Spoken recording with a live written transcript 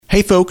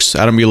Hey folks,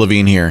 Adam B.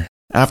 Levine here.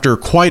 After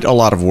quite a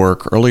lot of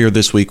work, earlier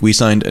this week we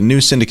signed a new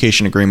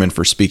syndication agreement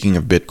for Speaking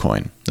of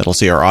Bitcoin that'll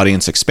see our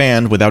audience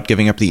expand without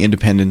giving up the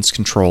independence,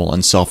 control,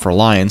 and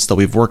self-reliance that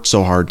we've worked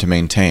so hard to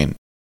maintain.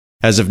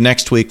 As of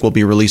next week, we'll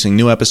be releasing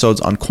new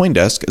episodes on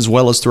CoinDesk as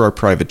well as through our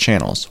private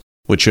channels,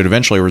 which should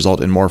eventually result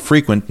in more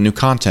frequent new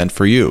content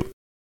for you.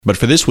 But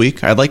for this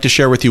week, I'd like to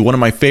share with you one of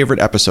my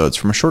favorite episodes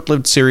from a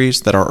short-lived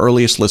series that our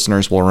earliest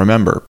listeners will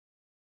remember.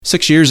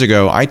 6 years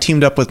ago, I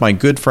teamed up with my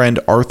good friend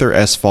Arthur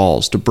S.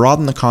 to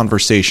broaden the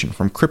conversation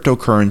from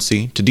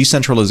cryptocurrency to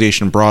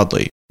decentralization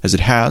broadly, as it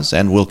has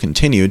and will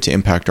continue to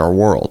impact our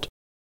world.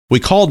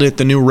 We called it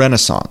the New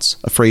Renaissance,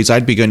 a phrase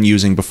I'd begun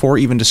using before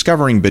even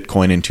discovering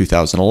Bitcoin in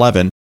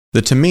 2011,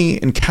 that to me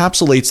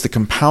encapsulates the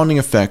compounding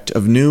effect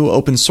of new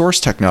open source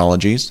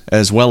technologies,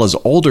 as well as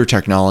older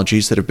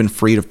technologies that have been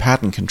freed of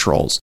patent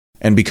controls,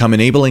 and become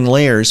enabling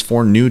layers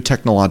for new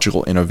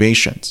technological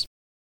innovations.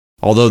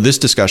 Although this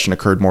discussion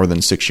occurred more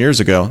than 6 years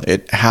ago,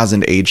 it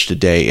hasn't aged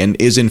today and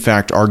is in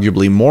fact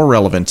arguably more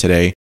relevant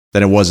today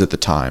than it was at the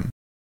time.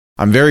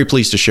 I'm very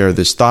pleased to share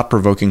this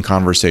thought-provoking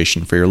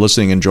conversation for your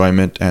listening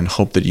enjoyment and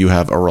hope that you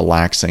have a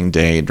relaxing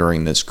day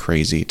during this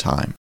crazy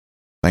time.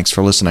 Thanks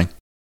for listening.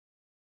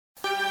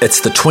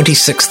 It's the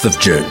 26th of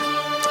June.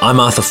 I'm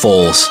Arthur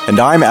Falls. And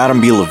I'm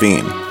Adam B.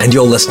 Levine. And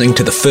you're listening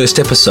to the first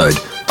episode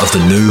of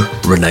The New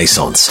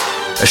Renaissance,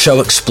 a show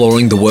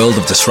exploring the world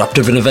of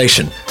disruptive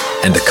innovation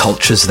and the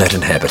cultures that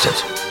inhabit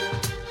it.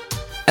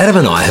 Adam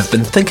and I have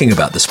been thinking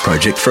about this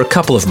project for a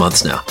couple of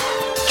months now,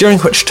 during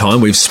which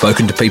time we've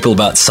spoken to people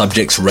about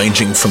subjects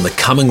ranging from the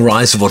coming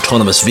rise of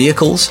autonomous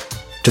vehicles,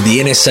 to the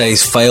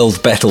NSA's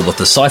failed battle with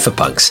the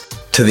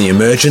cypherpunks, to the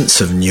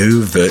emergence of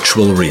new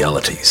virtual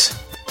realities.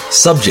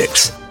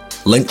 Subjects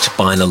linked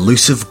by an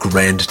elusive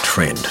grand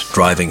trend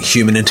driving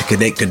human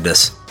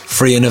interconnectedness,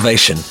 free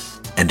innovation,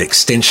 and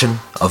extension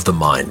of the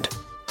mind.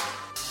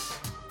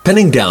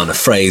 Pinning down a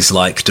phrase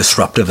like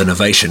disruptive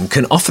innovation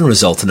can often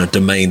result in a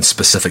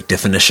domain-specific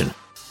definition,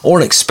 or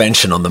an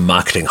expansion on the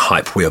marketing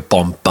hype we are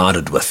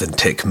bombarded with in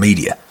tech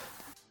media.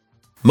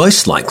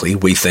 Most likely,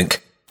 we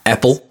think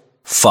Apple,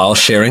 file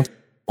sharing,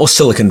 or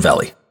Silicon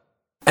Valley.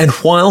 And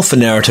while for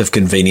narrative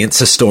convenience,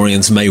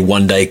 historians may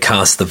one day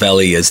cast the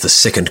valley as the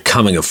second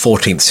coming of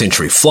 14th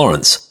century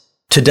Florence,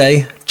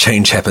 today,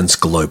 change happens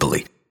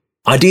globally.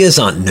 Ideas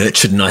aren't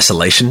nurtured in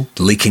isolation,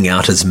 leaking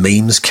out as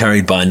memes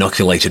carried by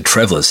inoculated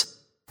travelers.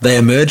 They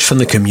emerge from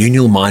the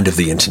communal mind of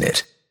the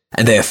internet,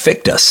 and they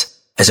affect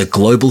us as a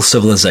global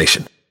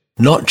civilization,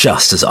 not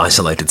just as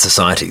isolated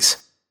societies.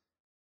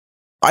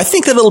 I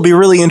think that it'll be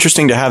really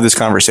interesting to have this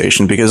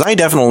conversation because I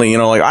definitely,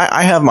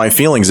 I have my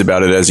feelings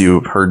about it as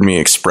you heard me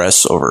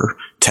express over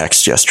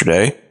text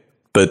yesterday,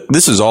 but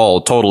this is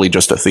all totally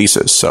just a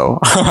thesis, so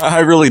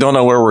I really don't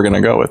know where we're going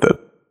to go with it.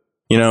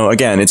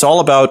 Again, it's all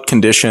about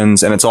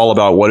conditions and it's all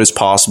about what is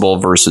possible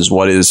versus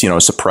what is,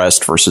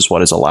 suppressed versus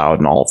what is allowed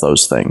and all of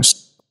those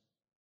things.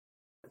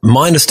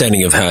 My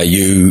understanding of how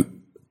you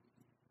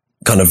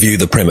kind of view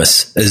the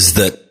premise is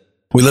that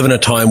we live in a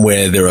time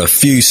where there are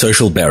few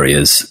social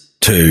barriers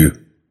to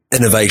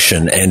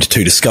innovation and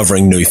to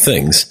discovering new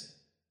things.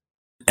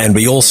 And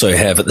we also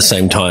have at the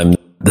same time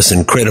this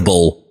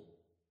incredible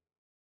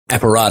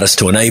apparatus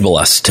to enable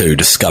us to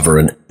discover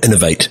and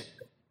innovate.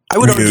 I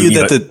would argue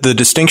that the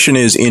distinction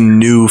is in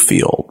new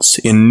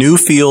fields. In new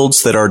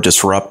fields that are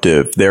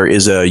disruptive, there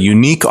is a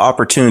unique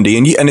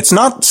opportunity, and it's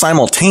not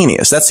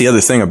simultaneous. That's the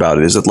other thing about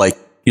it, is that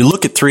you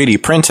look at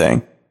 3D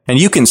printing, and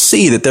you can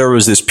see that there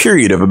was this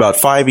period of about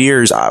 5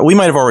 years. We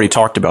might have already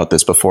talked about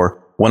this before.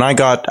 When I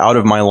got out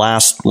of my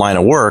last line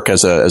of work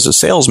as a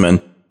salesman,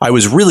 I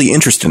was really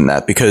interested in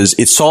that because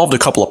it solved a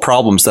couple of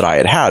problems that I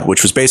had,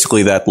 which was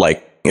basically that,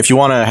 if you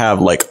want to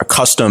have a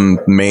custom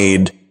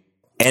made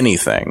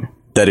anything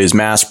that is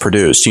mass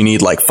produced, you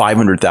need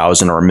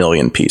 500,000 or 1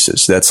 million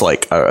pieces. That's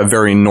a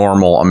very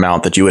normal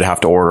amount that you would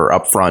have to order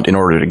up front in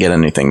order to get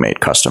anything made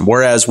custom.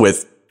 Whereas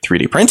with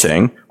 3D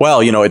printing,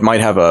 it might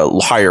have a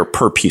higher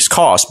per piece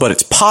cost, but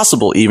it's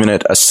possible even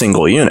at a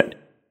single unit.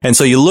 And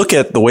so you look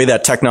at the way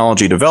that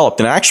technology developed,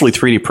 and actually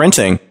 3D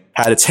printing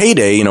had its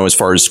heyday, as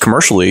far as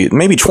commercially,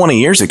 maybe 20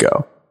 years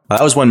ago.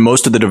 That was when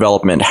most of the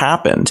development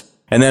happened.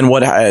 And then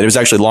it was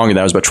actually longer than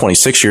that, it was about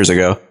 26 years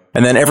ago.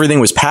 And then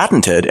everything was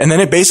patented. And then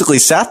it basically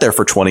sat there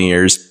for 20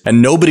 years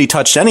and nobody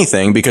touched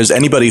anything because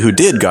anybody who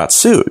did got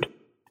sued.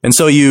 And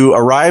so you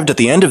arrived at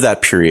the end of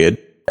that period.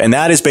 And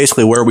that is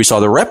basically where we saw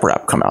the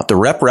RepRap come out. The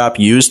RepRap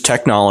used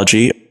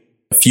technology,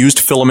 fused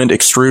filament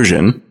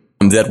extrusion,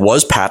 that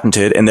was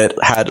patented and that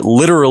had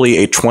literally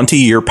a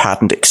 20-year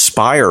patent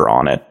expire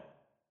on it.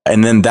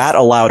 And then that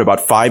allowed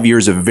about 5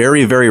 years of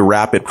very, very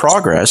rapid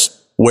progress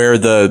where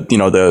the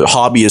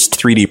hobbyist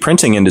 3D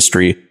printing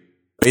industry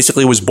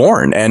basically was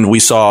born. And we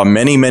saw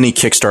many, many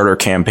Kickstarter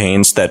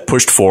campaigns that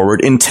pushed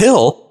forward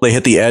until they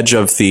hit the edge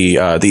of the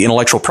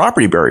intellectual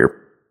property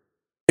barrier.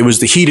 It was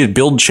the heated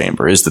build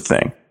chamber is the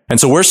thing.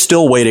 And so we're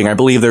still waiting. I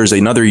believe there's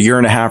another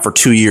 1.5 or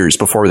 2 years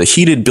before the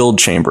heated build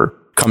chamber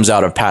comes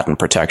out of patent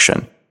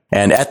protection.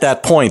 And at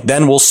that point,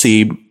 then we'll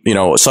see,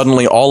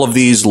 suddenly all of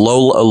these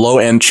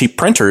low-end cheap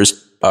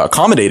printers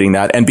accommodating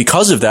that. And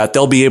because of that,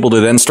 they'll be able to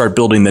then start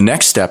building the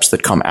next steps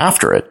that come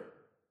after it.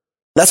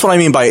 That's what I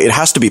mean by it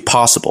has to be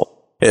possible.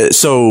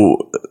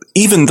 So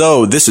even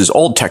though this is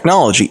old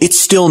technology, it's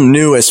still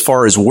new as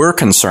far as we're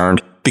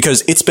concerned,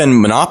 because it's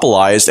been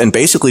monopolized and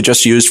basically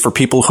just used for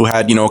people who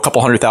had, a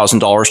couple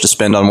 $100,000 to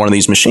spend on one of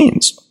these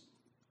machines.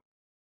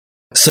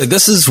 So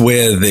this is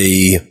where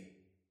the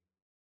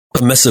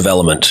permissive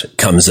element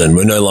comes in.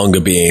 We're no longer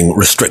being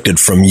restricted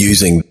from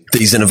using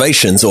these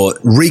innovations or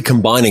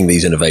recombining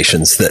these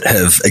innovations that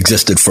have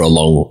existed for a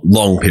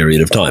long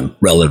period of time,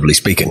 relatively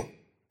speaking.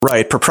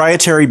 Right.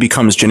 Proprietary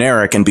becomes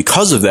generic. And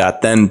because of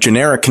that, then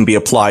generic can be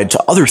applied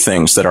to other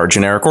things that are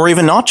generic or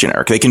even not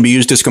generic. They can be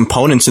used as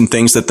components in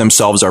things that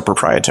themselves are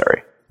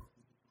proprietary.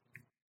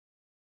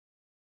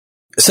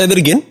 Say that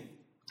again.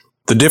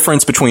 The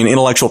difference between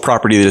intellectual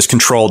property that is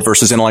controlled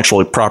versus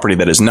intellectual property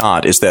that is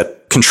not is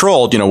that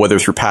controlled, whether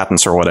through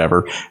patents or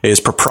whatever, is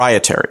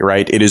proprietary,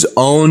 right? It is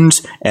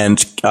owned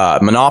and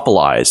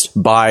monopolized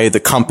by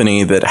the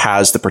company that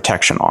has the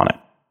protection on it.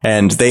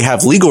 And they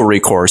have legal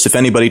recourse if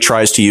anybody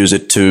tries to use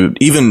it to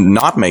even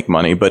not make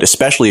money, but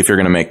especially if you're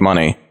going to make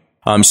money.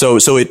 So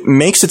it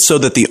makes it so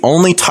that the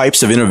only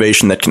types of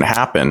innovation that can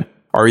happen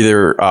are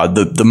either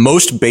the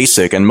most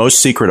basic and most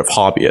secret of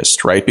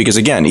hobbyists, right? Because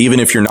again,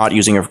 even if you're not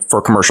using it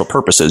for commercial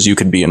purposes, you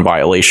could be in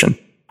violation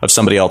of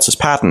somebody else's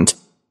patent.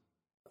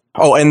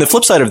 Oh, and the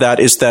flip side of that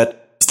is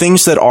that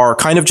things that are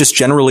kind of just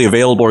generally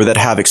available or that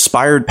have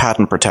expired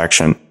patent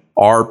protection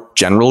are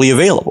generally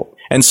available.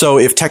 And so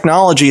if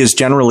technology is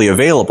generally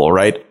available,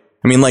 right?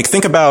 I mean,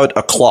 think about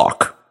a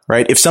clock,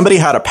 right? If somebody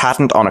had a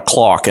patent on a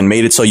clock and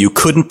made it so you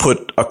couldn't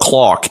put a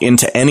clock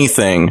into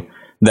anything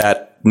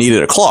that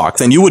needed a clock,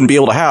 then you wouldn't be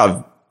able to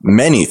have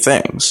many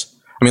things.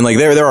 I mean,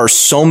 there are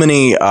so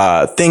many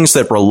things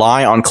that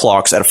rely on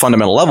clocks at a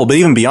fundamental level, but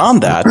even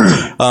beyond that,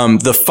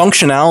 the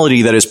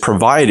functionality that is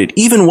provided,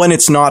 even when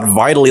it's not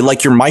vitally,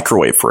 like your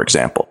microwave, for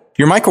example.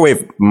 Your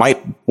microwave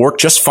might work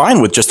just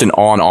fine with just an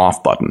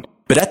on-off button.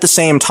 But at the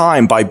same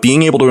time, by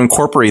being able to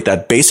incorporate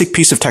that basic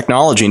piece of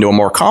technology into a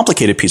more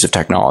complicated piece of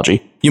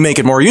technology, you make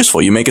it more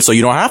useful. You make it so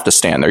you don't have to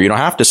stand there. You don't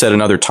have to set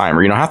another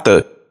timer. You don't have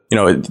to,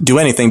 do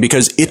anything,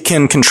 because it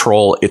can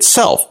control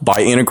itself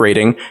by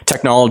integrating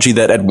technology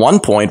that at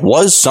one point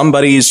was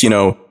somebody's,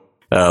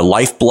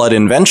 lifeblood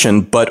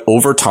invention, but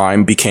over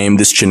time became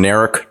this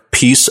generic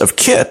piece of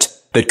kit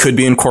that could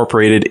be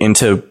incorporated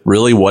into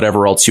really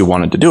whatever else you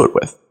wanted to do it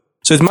with.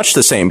 So it's much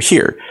the same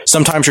here.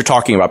 Sometimes you're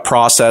talking about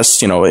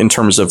process, in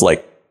terms of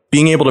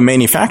being able to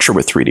manufacture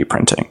with 3D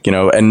printing,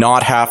 and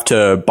not have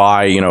to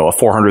buy, a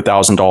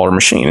 $400,000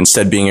 machine,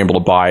 instead being able to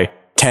buy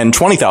 $10,000,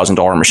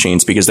 $20,000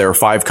 machines because there are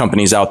 5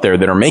 companies out there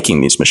that are making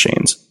these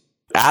machines.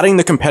 Adding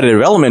the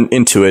competitive element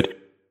into it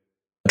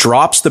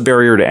drops the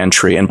barrier to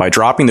entry. And by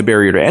dropping the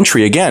barrier to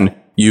entry, again,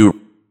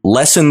 you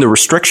lessen the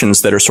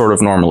restrictions that are sort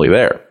of normally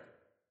there.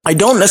 I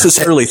don't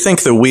necessarily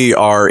think that we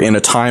are in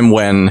a time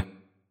when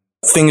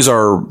things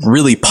are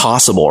really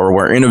possible or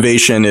where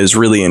innovation is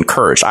really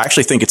encouraged. I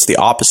actually think it's the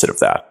opposite of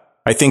that.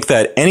 I think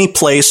that any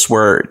place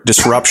where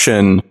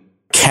disruption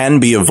can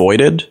be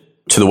avoided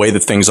to the way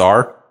that things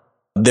are,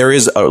 there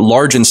is a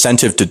large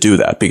incentive to do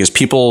that, because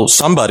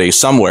somebody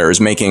somewhere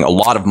is making a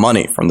lot of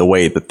money from the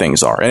way that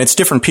things are. And it's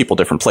different people,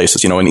 different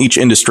places. And each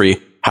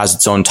industry has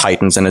its own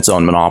titans and its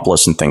own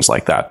monopolists and things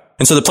like that.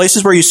 And so the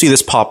places where you see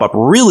this pop up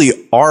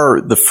really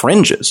are the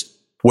fringes,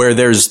 where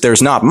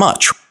there's not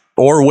much.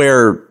 Or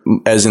where,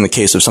 as in the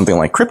case of something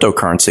like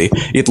cryptocurrency,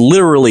 it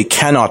literally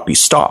cannot be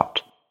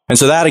stopped. And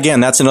so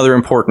that's another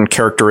important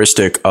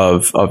characteristic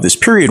of this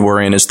period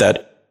we're in, is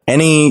that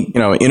any,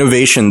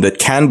 innovation that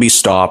can be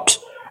stopped,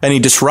 any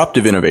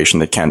disruptive innovation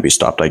that can be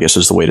stopped, I guess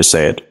is the way to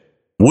say it,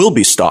 will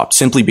be stopped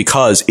simply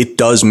because it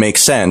does make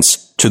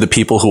sense to the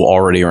people who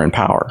already are in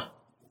power.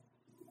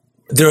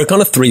 There are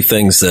kind of 3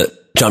 things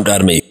that jumped out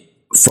at me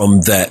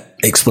from that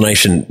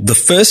explanation. The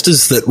first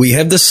is that we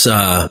have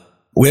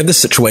this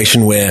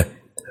situation where,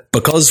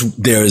 because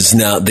there is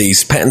now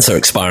these patents are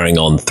expiring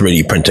on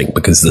 3D printing,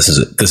 because this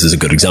is a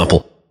good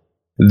example,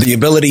 the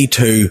ability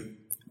to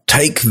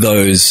take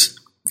those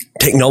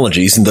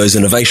technologies and those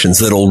innovations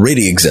that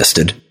already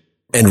existed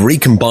and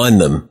recombine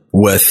them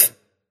with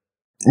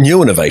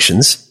new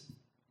innovations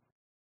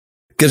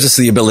gives us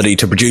the ability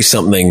to produce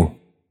an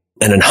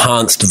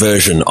enhanced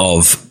version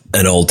of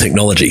an old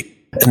technology.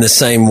 In the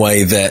same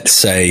way that,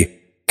 say,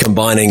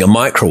 combining a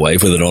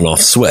microwave with an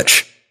on-off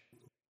switch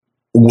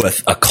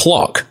with a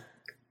clock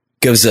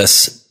gives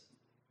us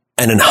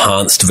an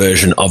enhanced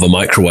version of a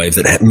microwave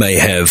that may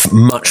have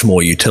much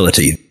more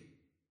utility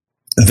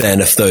than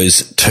if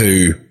those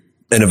 2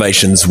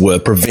 innovations were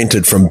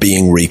prevented from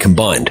being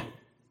recombined.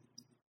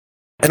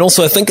 And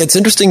also, I think it's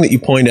interesting that you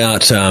point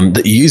out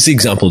that you use the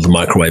example of the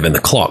microwave and the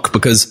clock,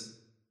 because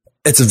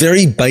it's a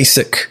very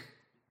basic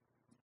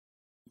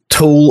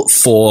tool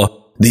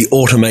for the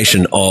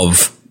automation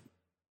of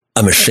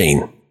a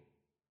machine.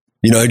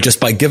 Just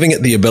by giving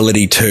it the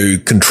ability to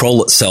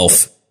control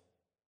itself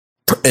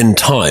in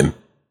time,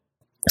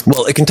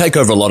 well, it can take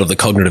over a lot of the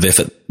cognitive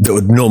effort that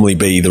would normally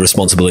be the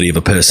responsibility of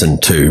a person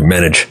to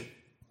manage.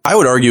 I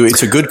would argue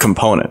it's a good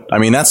component. I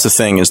mean, that's the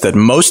thing, is that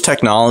most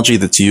technology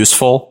that's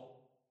useful,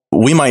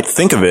 we might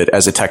think of it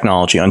as a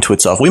technology unto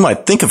itself. We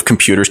might think of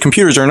computers.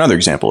 Computers are another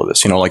example of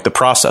this, like the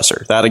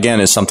processor. That,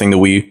 again, is something that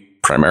we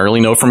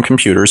primarily know from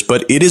computers,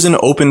 but it is an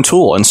open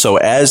tool. And so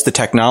as the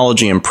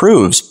technology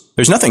improves,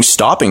 there's nothing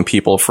stopping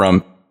people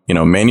from,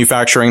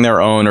 manufacturing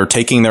their own or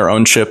taking their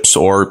own chips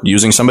or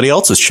using somebody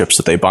else's chips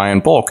that they buy in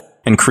bulk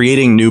and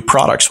creating new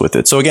products with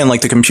it. So again,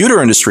 like the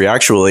computer industry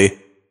actually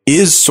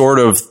is sort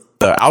of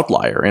the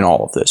outlier in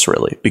all of this,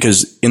 really,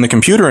 because in the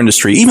computer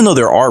industry, even though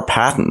there are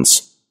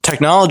patents,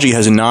 technology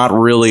has not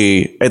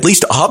really, at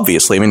least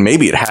obviously, I mean,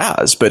 maybe it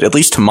has, but at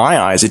least to my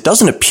eyes, it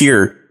doesn't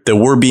appear that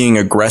we're being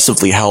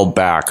aggressively held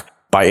back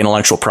by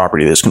intellectual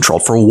property that is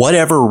controlled for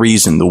whatever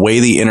reason. The way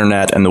the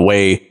internet and the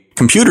way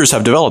computers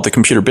have developed, the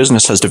computer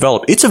business has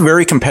developed, it's a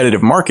very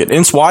competitive market. And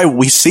it's why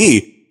we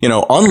see,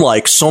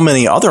 unlike so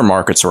many other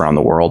markets around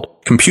the world,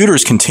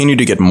 computers continue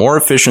to get more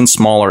efficient,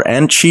 smaller,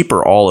 and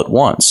cheaper all at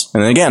once.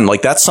 And again,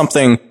 that's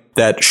something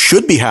that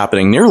should be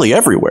happening nearly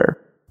everywhere.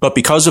 But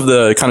because of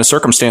the kind of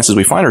circumstances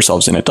we find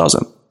ourselves in, it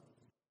doesn't.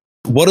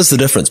 What is the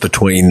difference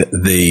between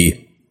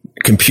the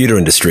computer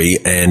industry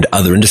and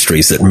other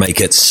industries that make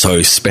it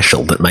so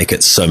special, that make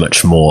it so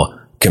much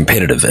more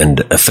competitive and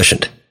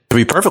efficient? To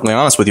be perfectly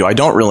honest with you, I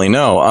don't really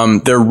know.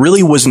 There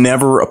really was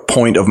never a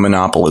point of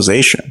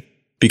monopolization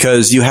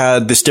because you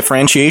had this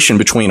differentiation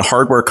between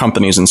hardware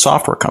companies and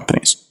software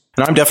companies.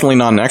 And I'm definitely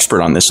not an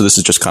expert on this, so this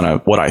is just kind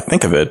of what I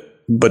think of it.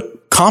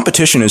 But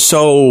competition is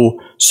so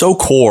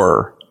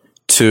core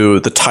to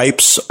the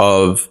types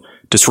of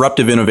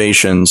disruptive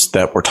innovations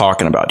that we're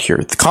talking about here.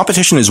 The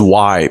competition is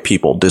why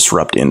people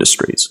disrupt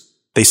industries.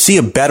 They see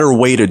a better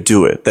way to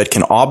do it that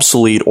can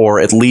obsolete or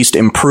at least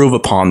improve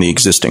upon the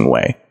existing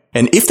way.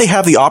 And if they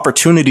have the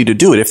opportunity to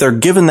do it, if they're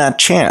given that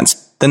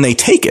chance, then they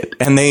take it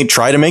and they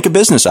try to make a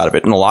business out of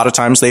it. And a lot of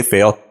times they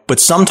fail,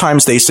 but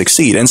sometimes they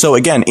succeed. And so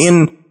again,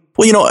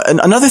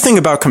 another thing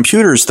about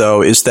computers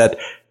though is that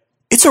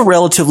it's a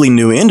relatively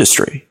new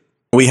industry.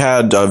 We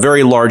had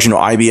very large,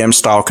 IBM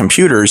style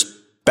computers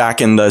back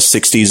in the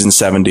 60s and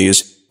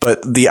 70s.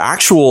 But the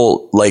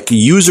actual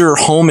user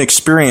home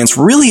experience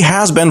really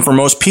has been for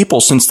most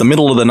people since the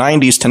middle of the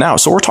 90s to now.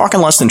 So we're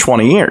talking less than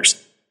 20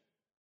 years.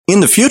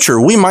 In the future,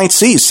 we might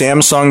see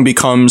Samsung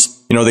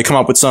becomes, they come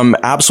up with some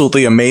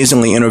absolutely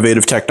amazingly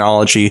innovative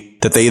technology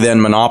that they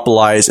then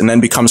monopolize and then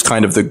becomes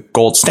kind of the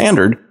gold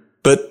standard.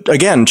 But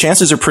again,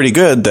 chances are pretty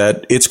good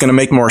that it's going to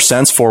make more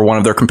sense for one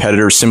of their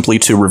competitors simply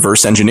to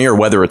reverse engineer,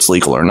 whether it's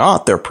legal or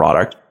not, their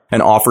product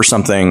and offer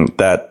something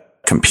that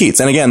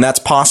competes. And again, that's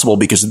possible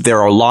because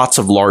there are lots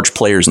of large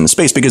players in the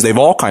space because they've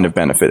all kind of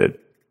benefited.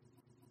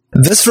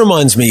 This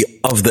reminds me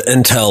of the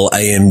Intel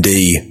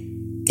AMD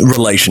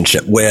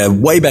relationship, where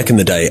way back in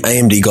the day,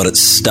 AMD got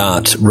its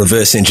start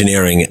reverse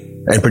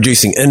engineering and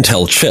producing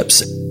Intel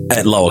chips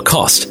at lower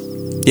cost.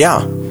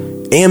 Yeah.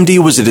 AMD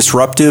was a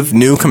disruptive,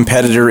 new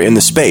competitor in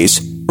the space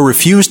who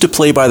refused to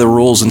play by the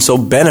rules and so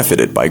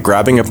benefited by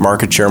grabbing up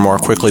market share more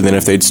quickly than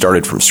if they'd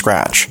started from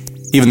scratch,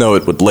 even though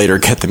it would later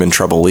get them in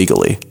trouble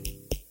legally.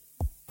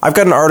 I've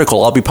got an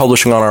article I'll be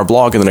publishing on our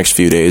blog in the next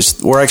few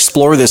days where I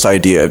explore this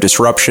idea of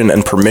disruption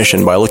and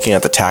permission by looking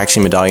at the taxi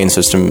medallion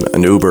system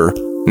and Uber,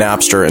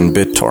 Napster, and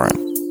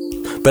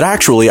BitTorrent. But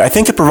actually, I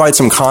think it provides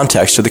some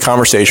context to the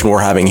conversation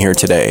we're having here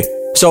today.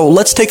 So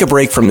let's take a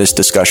break from this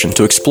discussion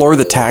to explore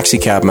the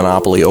taxicab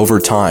monopoly over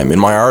time in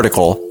my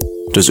article,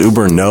 Does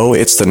Uber Know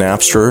It's the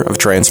Napster of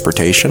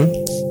Transportation?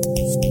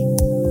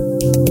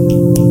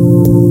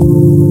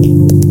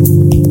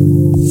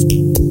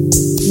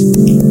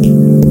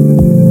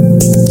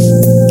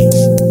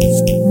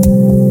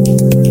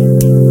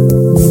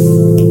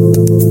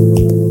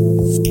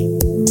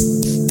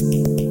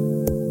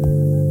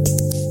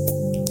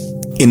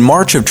 In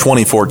March of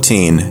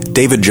 2014,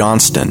 David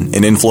Johnston,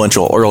 an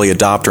influential early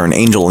adopter and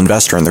angel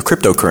investor in the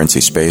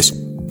cryptocurrency space,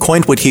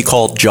 coined what he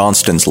called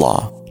Johnston's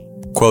Law.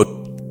 Quote,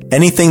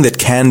 anything that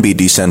can be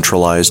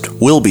decentralized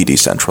will be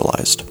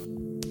decentralized.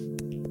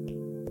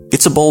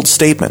 It's a bold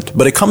statement,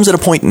 but it comes at a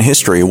point in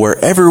history where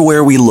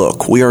everywhere we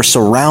look, we are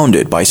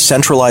surrounded by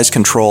centralized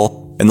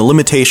control and the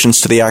limitations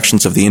to the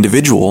actions of the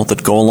individual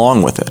that go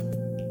along with it.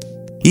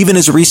 Even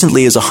as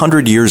recently as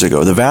 100 years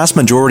ago, the vast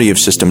majority of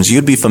systems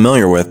you'd be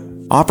familiar with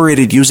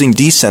operated using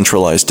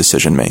decentralized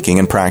decision-making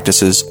and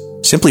practices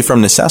simply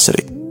from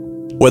necessity.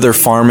 Whether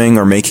farming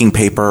or making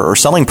paper or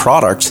selling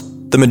products,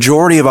 the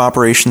majority of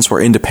operations were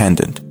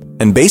independent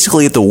and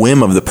basically at the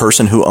whim of the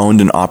person who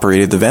owned and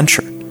operated the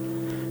venture.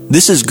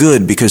 This is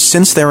good because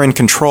since they're in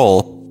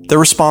control, they're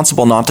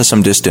responsible not to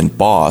some distant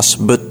boss,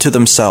 but to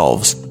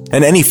themselves,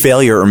 and any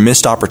failure or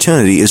missed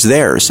opportunity is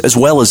theirs as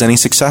well as any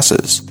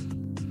successes.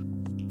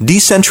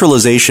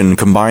 Decentralization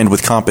combined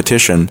with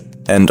competition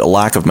and a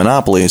lack of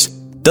monopolies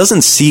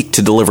doesn't seek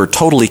to deliver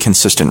totally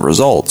consistent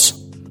results.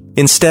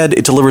 Instead,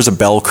 it delivers a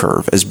bell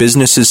curve as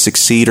businesses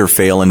succeed or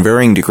fail in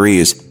varying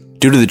degrees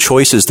due to the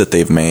choices that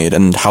they've made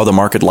and how the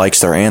market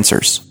likes their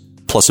answers,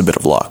 plus a bit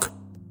of luck.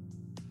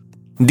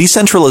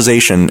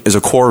 Decentralization is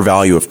a core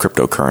value of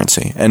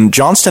cryptocurrency, and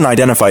Johnston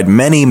identified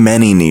many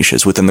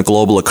niches within the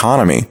global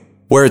economy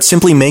where it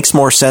simply makes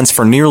more sense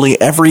for nearly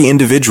every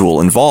individual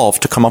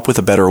involved to come up with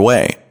a better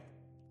way.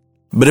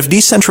 But if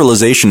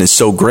decentralization is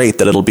so great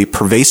that it'll be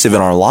pervasive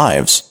in our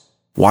lives,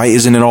 why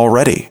isn't it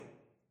already?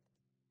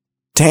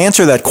 To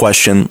answer that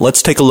question,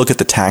 let's take a look at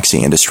the taxi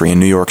industry in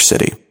New York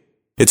City.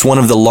 It's one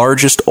of the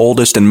largest,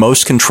 oldest, and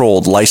most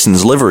controlled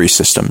licensed livery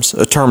systems,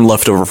 a term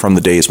left over from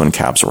the days when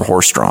cabs were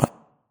horse-drawn.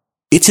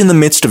 It's in the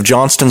midst of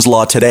Johnston's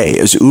law today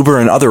as Uber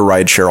and other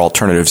rideshare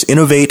alternatives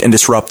innovate and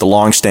disrupt the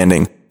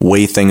long-standing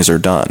way things are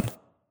done.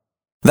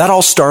 That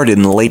all started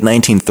in the late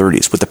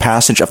 1930s with the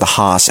passage of the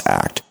Haas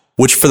Act,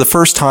 which for the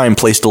first time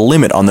placed a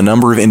limit on the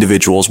number of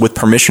individuals with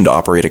permission to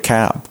operate a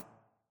cab.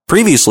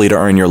 Previously, to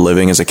earn your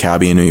living as a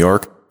cabbie in New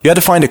York, you had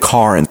to find a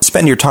car and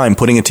spend your time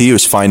putting it to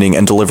use finding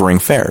and delivering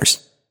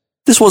fares.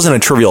 This wasn't a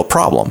trivial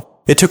problem.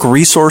 It took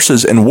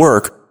resources and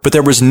work, but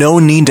there was no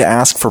need to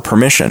ask for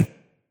permission.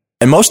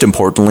 And most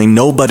importantly,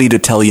 nobody to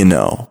tell you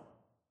no.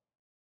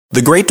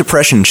 The Great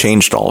Depression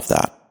changed all of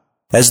that.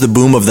 As the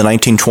boom of the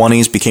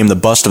 1920s became the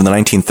bust of the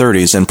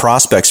 1930s and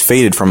prospects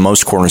faded from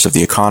most corners of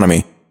the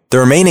economy, the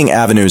remaining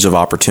avenues of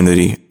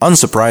opportunity,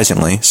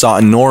 unsurprisingly, saw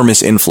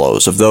enormous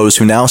inflows of those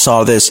who now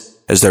saw this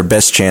as their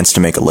best chance to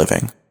make a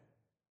living.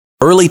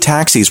 Early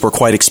taxis were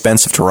quite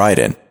expensive to ride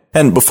in,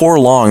 and before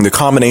long, the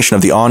combination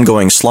of the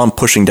ongoing slump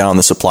pushing down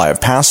the supply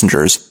of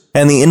passengers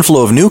and the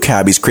inflow of new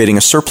cabbies creating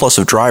a surplus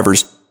of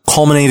drivers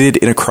culminated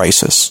in a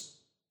crisis.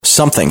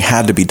 Something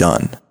had to be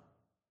done.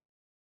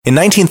 In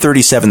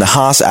 1937, the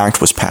Haas Act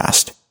was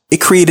passed.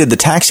 It created the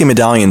taxi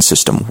medallion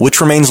system,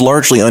 which remains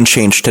largely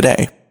unchanged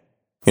today.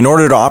 In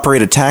order to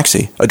operate a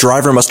taxi, a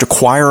driver must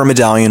acquire a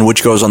medallion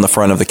which goes on the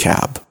front of the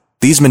cab.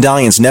 These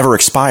medallions never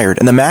expired,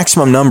 and the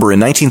maximum number in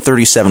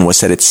 1937 was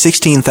set at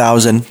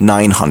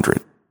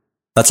 16,900.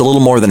 That's a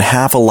little more than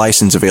half a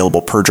license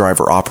available per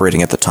driver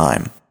operating at the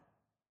time.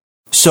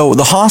 So,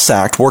 the Haas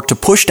Act worked to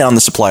push down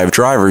the supply of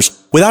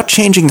drivers without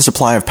changing the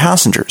supply of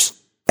passengers.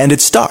 And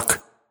it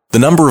stuck. The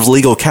number of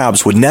legal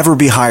cabs would never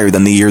be higher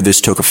than the year this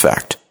took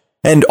effect.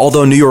 And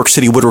although New York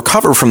City would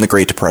recover from the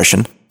Great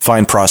Depression,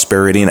 find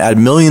prosperity, and add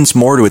millions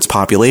more to its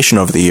population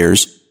over the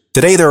years,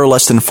 today there are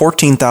less than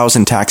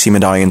 14,000 taxi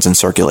medallions in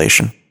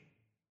circulation.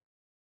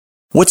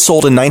 What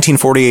sold in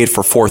 1948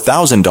 for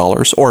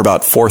 $4,000, or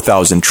about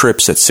 4,000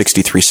 trips at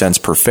 63 cents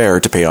per fare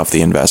to pay off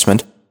the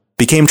investment,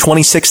 became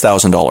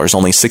 $26,000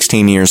 only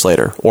 16 years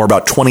later, or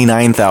about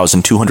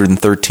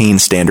 29,213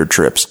 standard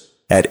trips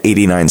at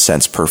 89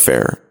 cents per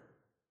fare.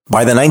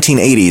 By the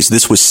 1980s,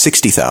 this was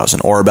 60,000,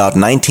 or about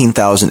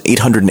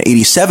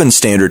 19,887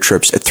 standard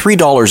trips at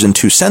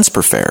 $3.02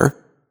 per fare.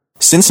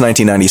 Since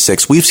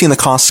 1996, we've seen the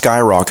cost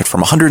skyrocket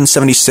from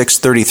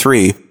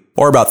 $176.33,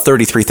 or about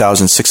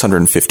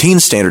 33,615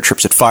 standard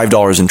trips at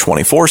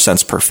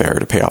 $5.24 per fare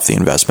to pay off the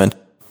investment,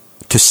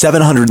 to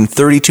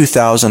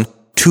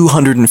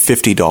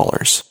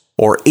 $732,250,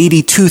 or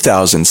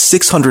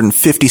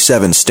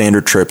 82,657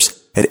 standard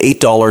trips at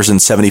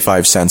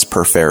 $8.75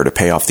 per fare to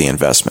pay off the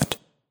investment.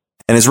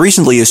 And as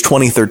recently as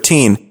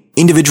 2013,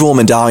 individual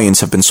medallions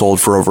have been sold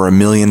for over $1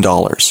 million.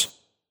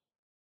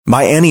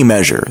 By any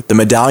measure, the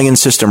medallion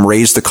system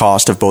raised the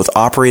cost of both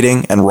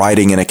operating and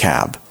riding in a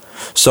cab.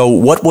 So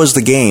what was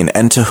the gain,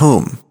 and to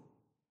whom?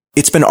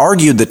 It's been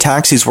argued that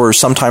taxis were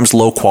sometimes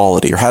low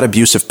quality or had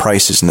abusive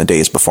prices in the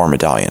days before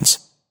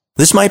medallions.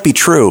 This might be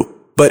true,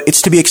 but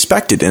it's to be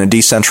expected in a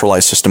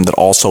decentralized system that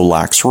also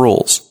lacks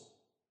rules.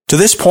 To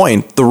this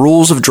point, the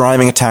rules of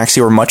driving a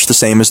taxi were much the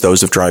same as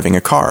those of driving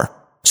a car.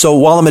 So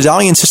while the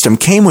medallion system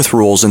came with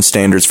rules and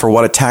standards for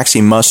what a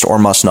taxi must or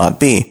must not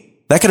be,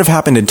 that could have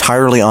happened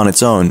entirely on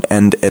its own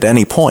and at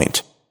any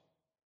point.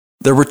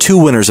 There were two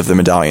winners of the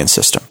medallion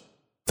system.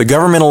 The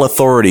governmental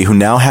authority who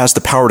now has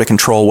the power to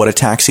control what a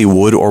taxi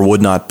would or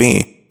would not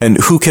be, and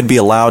who could be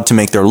allowed to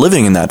make their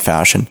living in that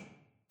fashion.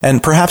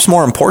 And perhaps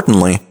more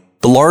importantly,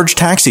 the large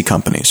taxi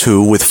companies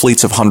who, with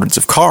fleets of hundreds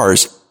of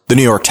cars, the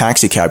New York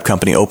Taxi Cab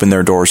Company opened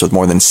their doors with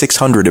more than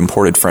 600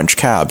 imported French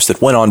cabs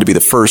that went on to be the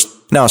first,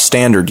 now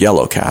standard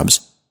yellow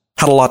cabs,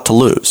 had a lot to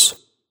lose.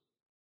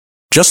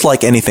 Just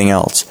like anything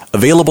else,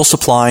 available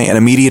supply and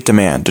immediate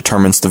demand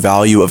determines the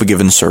value of a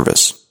given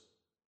service.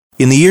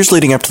 In the years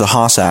leading up to the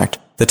Haas Act,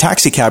 the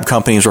taxi cab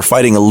companies were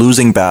fighting a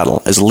losing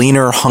battle as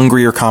leaner,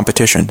 hungrier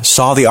competition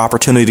saw the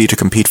opportunity to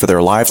compete for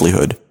their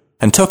livelihood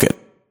and took it.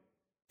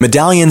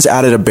 Medallions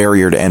added a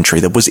barrier to entry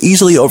that was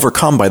easily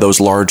overcome by those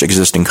large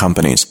existing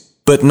companies,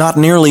 but not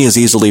nearly as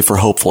easily for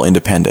hopeful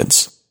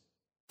independents.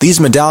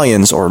 These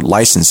medallions, or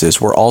licenses,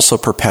 were also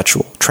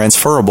perpetual,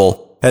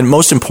 transferable, and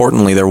most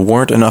importantly, there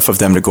weren't enough of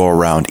them to go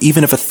around,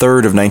 even if a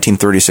third of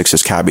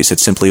 1936's cabbies had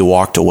simply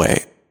walked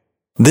away.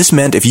 This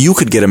meant if you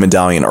could get a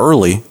medallion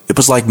early, it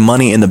was like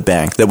money in the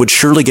bank that would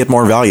surely get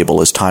more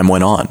valuable as time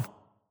went on.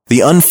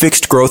 The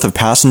unfixed growth of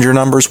passenger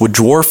numbers would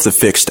dwarf the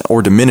fixed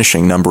or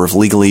diminishing number of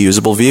legally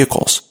usable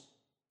vehicles.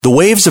 The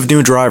waves of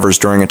new drivers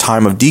during a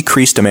time of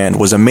decreased demand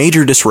was a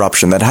major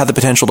disruption that had the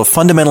potential to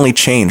fundamentally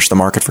change the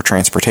market for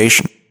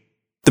transportation.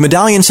 The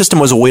medallion system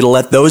was a way to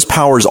let those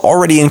powers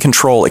already in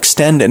control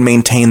extend and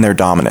maintain their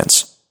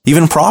dominance,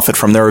 even profit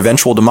from their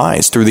eventual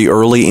demise through the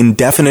early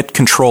indefinite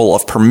control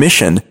of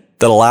permission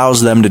that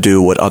allows them to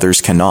do what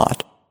others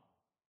cannot.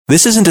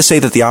 This isn't to say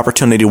that the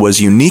opportunity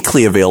was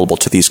uniquely available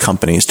to these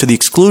companies to the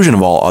exclusion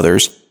of all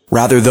others.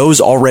 Rather,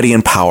 those already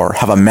in power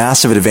have a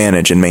massive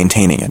advantage in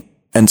maintaining it,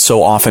 and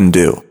so often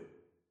do.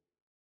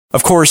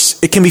 Of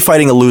course, it can be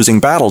fighting a losing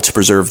battle to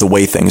preserve the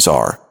way things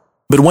are.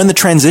 But when the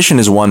transition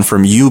is one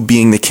from you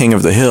being the king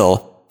of the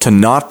hill to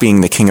not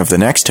being the king of the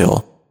next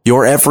hill,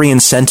 your every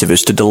incentive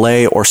is to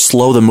delay or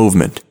slow the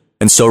movement,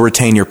 and so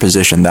retain your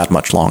position that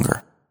much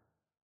longer.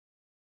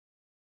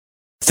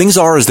 Things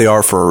are as they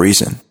are for a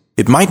reason.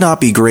 It might not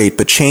be great,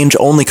 but change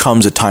only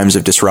comes at times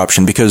of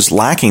disruption because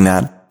lacking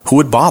that, who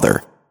would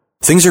bother?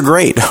 Things are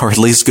great, or at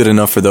least good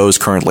enough for those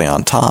currently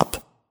on top.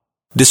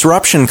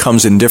 Disruption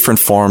comes in different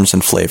forms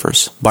and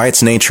flavors, by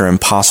its nature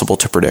impossible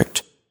to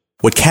predict.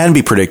 What can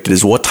be predicted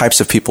is what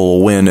types of people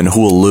will win and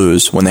who will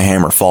lose when the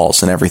hammer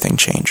falls and everything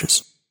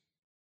changes.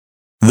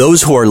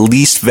 Those who are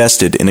least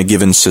vested in a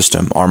given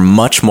system are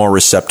much more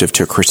receptive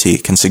to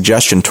critique and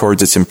suggestion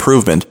towards its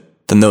improvement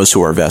than those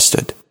who are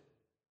vested.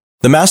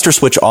 The Master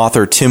Switch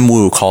author Tim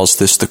Wu calls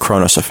this the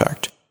Kronos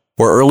effect,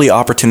 where early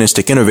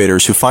opportunistic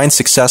innovators who find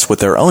success with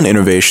their own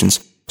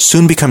innovations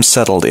soon become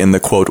settled in the,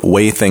 quote,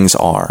 way things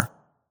are.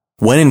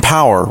 When in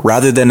power,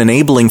 rather than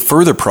enabling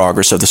further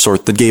progress of the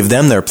sort that gave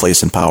them their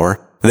place in power,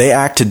 they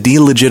act to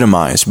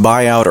delegitimize,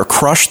 buy out, or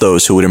crush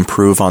those who would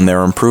improve on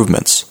their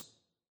improvements.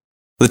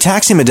 The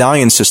taxi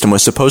medallion system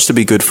was supposed to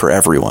be good for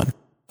everyone,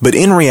 but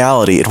in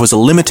reality it was a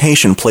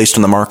limitation placed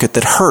on the market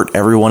that hurt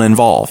everyone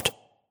involved.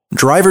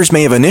 Drivers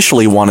may have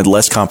initially wanted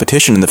less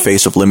competition in the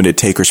face of limited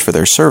takers for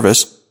their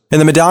service, and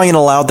the medallion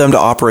allowed them to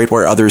operate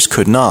where others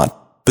could not,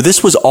 but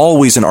this was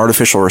always an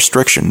artificial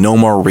restriction, no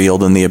more real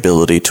than the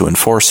ability to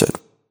enforce it.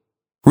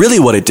 Really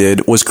what it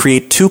did was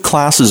create two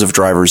classes of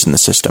drivers in the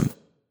system.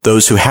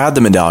 Those who had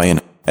the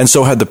medallion, and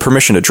so had the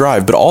permission to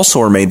drive, but also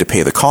were made to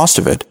pay the cost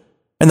of it,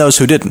 and those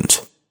who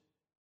didn't.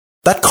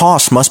 That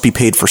cost must be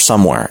paid for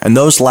somewhere, and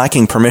those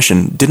lacking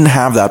permission didn't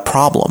have that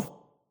problem.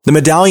 The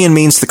medallion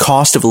means the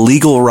cost of a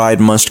legal ride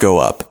must go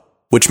up,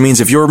 which means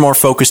if you're more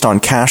focused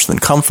on cash than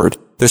comfort,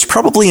 there's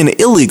probably an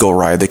illegal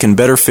ride that can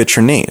better fit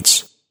your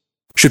needs.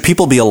 Should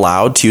people be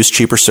allowed to use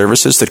cheaper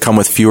services that come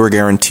with fewer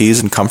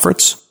guarantees and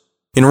comforts?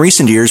 In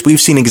recent years,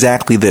 we've seen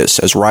exactly this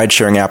as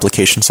ride-sharing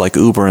applications like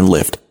Uber and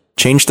Lyft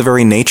change the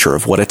very nature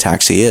of what a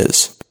taxi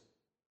is.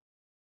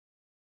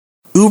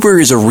 Uber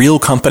is a real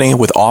company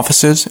with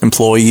offices,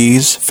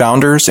 employees,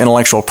 founders,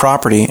 intellectual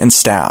property, and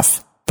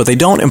staff, but they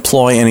don't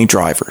employ any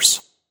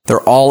drivers.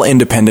 They're all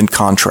independent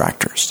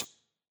contractors.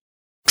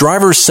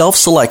 Drivers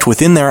self-select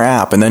within their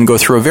app and then go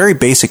through a very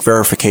basic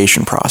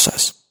verification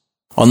process.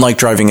 Unlike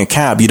driving a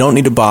cab, you don't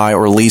need to buy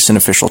or lease an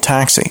official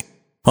taxi.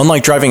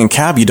 Unlike driving a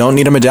cab, you don't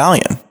need a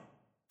medallion.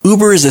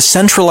 Uber is a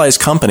centralized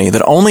company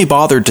that only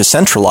bothered to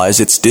centralize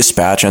its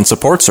dispatch and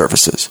support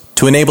services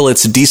to enable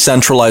its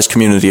decentralized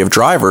community of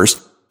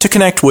drivers to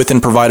connect with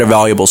and provide a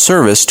valuable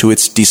service to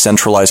its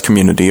decentralized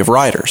community of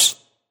riders.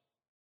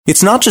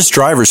 It's not just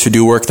drivers who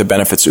do work that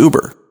benefits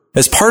Uber.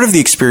 As part of the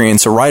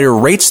experience, a rider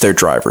rates their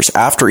drivers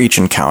after each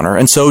encounter,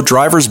 and so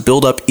drivers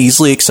build up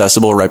easily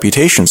accessible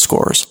reputation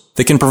scores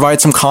that can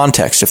provide some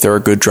context if they're a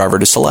good driver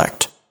to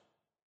select.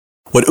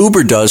 What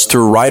Uber does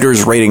through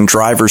riders rating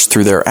drivers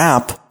through their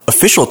app,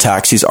 official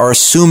taxis are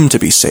assumed to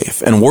be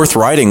safe and worth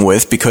riding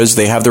with because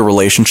they have the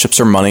relationships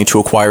or money to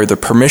acquire the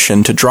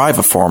permission to drive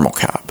a formal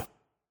cab.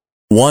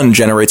 One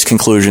generates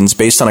conclusions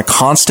based on a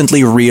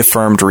constantly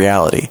reaffirmed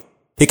reality.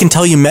 It can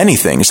tell you many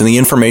things and the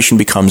information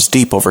becomes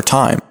deep over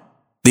time.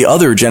 The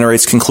other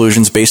generates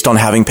conclusions based on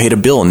having paid a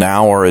bill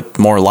now or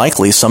more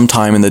likely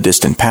sometime in the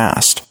distant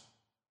past.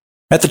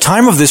 At the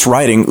time of this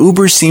writing,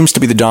 Uber seems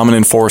to be the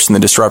dominant force in the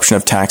disruption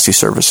of taxi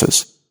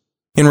services.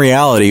 In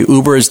reality,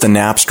 Uber is the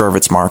Napster of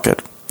its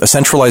market, a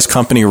centralized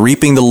company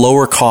reaping the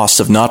lower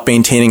costs of not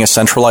maintaining a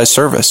centralized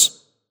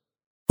service.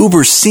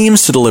 Uber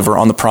seems to deliver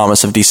on the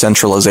promise of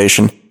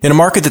decentralization in a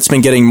market that's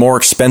been getting more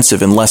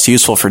expensive and less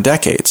useful for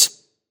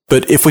decades.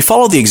 But if we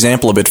follow the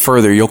example a bit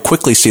further, you'll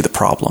quickly see the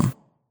problem.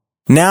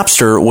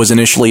 Napster was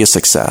initially a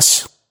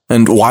success,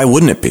 and why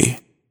wouldn't it be?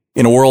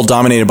 In a world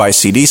dominated by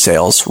CD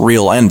sales,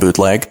 real and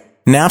bootleg,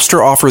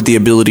 Napster offered the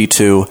ability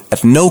to,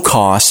 at no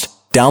cost,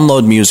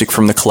 download music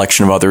from the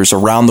collection of others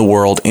around the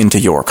world into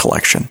your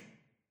collection.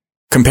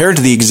 Compared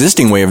to the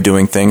existing way of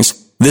doing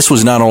things, this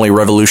was not only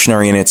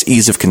revolutionary in its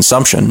ease of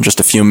consumption, just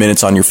a few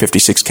minutes on your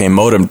 56K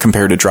modem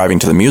compared to driving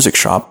to the music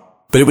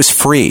shop, but it was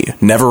free,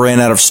 never ran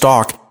out of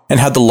stock, and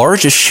had the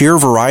largest sheer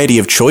variety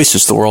of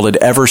choices the world had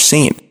ever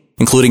seen,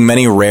 including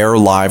many rare,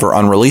 live, or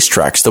unreleased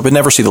tracks that would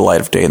never see the light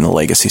of day in the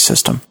legacy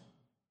system.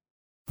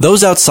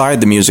 Those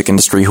outside the music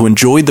industry who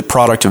enjoyed the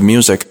product of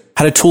music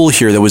had a tool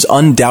here that was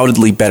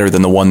undoubtedly better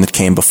than the one that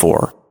came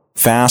before.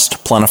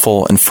 Fast,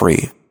 plentiful, and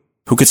free.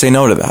 Who could say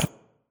no to that?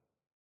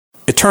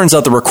 It turns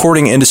out the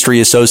Recording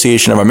Industry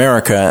Association of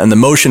America and the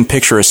Motion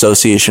Picture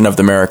Association of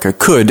America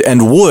could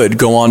and would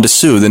go on to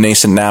sue the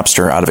nascent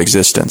Napster out of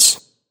existence.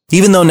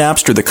 Even though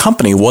Napster, the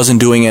company, wasn't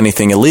doing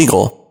anything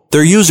illegal,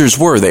 their users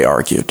were, they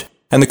argued,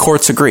 and the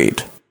courts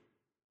agreed.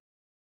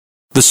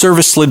 The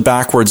service slid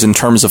backwards in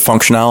terms of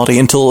functionality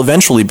until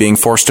eventually being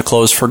forced to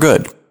close for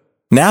good.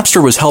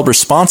 Napster was held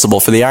responsible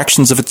for the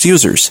actions of its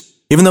users,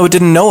 even though it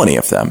didn't know any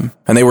of them,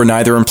 and they were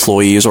neither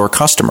employees or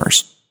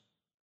customers.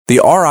 The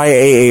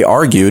RIAA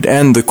argued,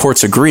 and the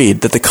courts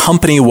agreed, that the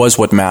company was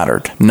what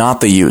mattered, not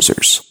the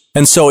users.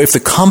 And so if the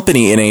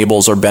company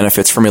enables or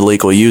benefits from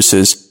illegal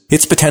uses,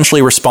 it's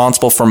potentially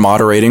responsible for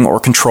moderating or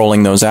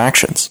controlling those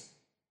actions.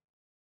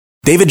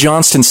 David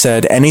Johnston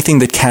said anything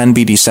that can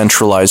be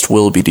decentralized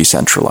will be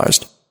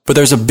decentralized. But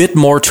there's a bit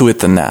more to it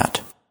than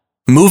that.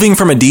 Moving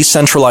from a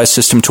decentralized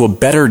system to a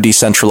better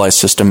decentralized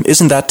system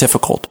isn't that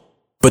difficult.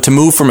 But to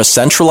move from a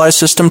centralized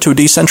system to a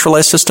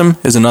decentralized system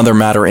is another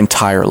matter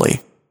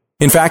entirely.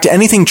 In fact,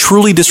 anything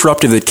truly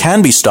disruptive that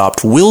can be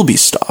stopped will be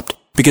stopped,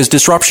 because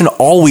disruption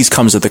always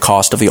comes at the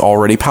cost of the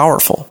already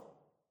powerful.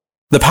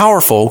 The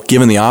powerful,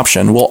 given the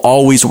option, will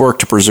always work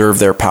to preserve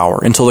their power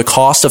until the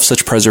cost of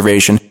such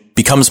preservation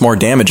becomes more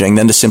damaging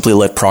than to simply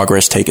let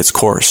progress take its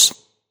course.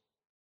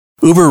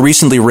 Uber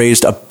recently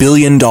raised $1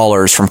 billion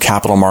from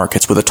capital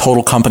markets with a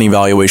total company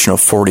valuation of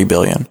 $40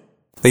 billion.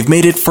 They've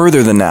made it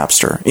further than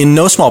Napster, in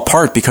no small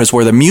part because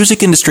where the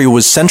music industry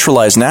was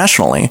centralized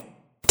nationally,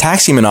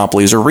 taxi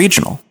monopolies are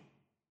regional.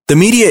 The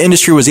media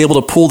industry was able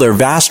to pool their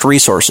vast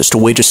resources to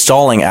wage a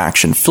stalling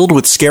action filled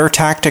with scare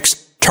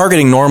tactics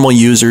targeting normal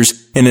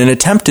users in an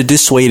attempt to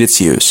dissuade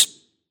its use.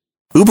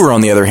 Uber,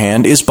 on the other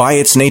hand, is by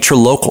its nature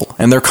local,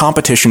 and their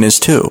competition is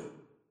too.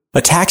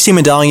 A taxi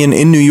medallion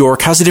in New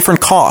York has a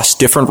different cost,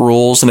 different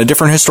rules, and a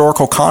different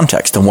historical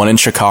context than one in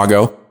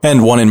Chicago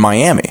and one in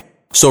Miami.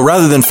 So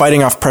rather than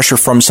fighting off pressure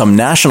from some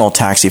national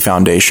taxi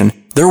foundation,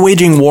 they're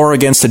waging war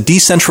against a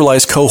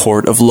decentralized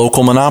cohort of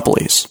local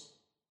monopolies.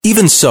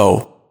 Even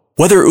so,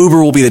 whether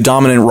Uber will be the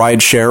dominant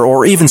rideshare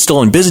or even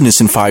still in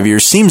business in 5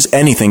 years seems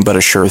anything but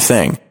a sure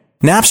thing.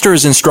 Napster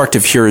is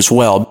instructive here as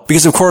well,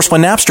 because of course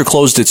when Napster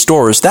closed its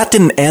doors, that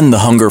didn't end the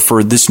hunger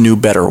for this new,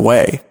 better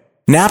way.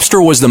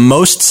 Napster was the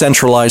most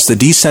centralized the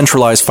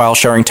decentralized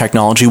file-sharing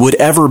technology would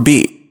ever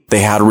be.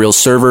 They had real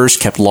servers,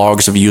 kept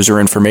logs of user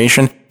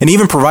information, and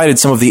even provided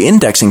some of the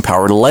indexing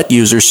power to let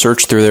users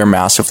search through their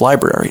massive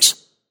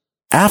libraries.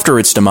 After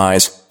its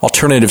demise,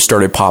 alternatives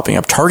started popping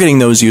up, targeting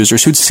those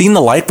users who'd seen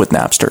the light with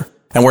Napster,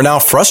 and were now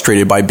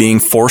frustrated by being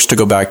forced to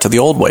go back to the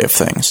old way of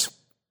things.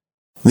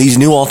 These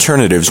new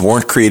alternatives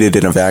weren't created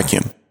in a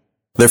vacuum.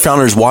 Their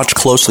founders watched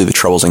closely the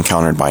troubles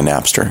encountered by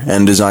Napster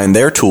and designed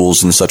their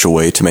tools in such a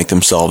way to make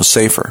themselves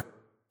safer.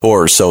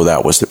 Or so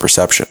that was the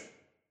perception.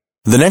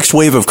 The next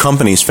wave of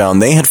companies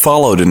found they had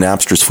followed in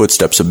Napster's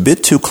footsteps a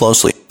bit too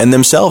closely and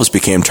themselves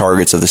became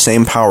targets of the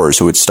same powers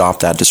who had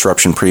stopped that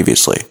disruption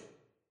previously.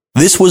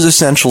 This was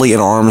essentially an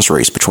arms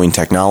race between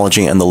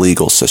technology and the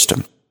legal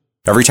system.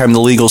 Every time the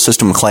legal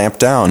system clamped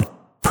down,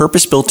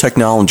 purpose-built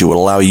technology would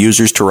allow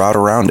users to route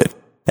around it,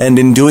 and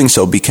in doing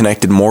so be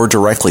connected more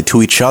directly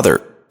to each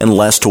other and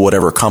less to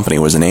whatever company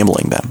was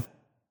enabling them.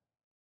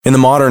 In the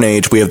modern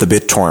age, we have the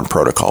BitTorrent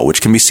protocol,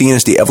 which can be seen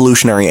as the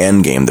evolutionary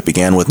endgame that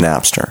began with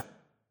Napster.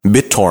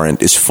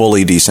 BitTorrent is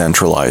fully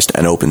decentralized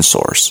and open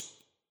source.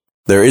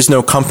 There is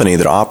no company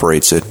that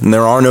operates it, and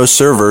there are no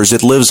servers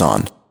it lives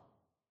on.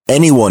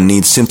 Anyone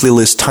needs simply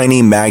list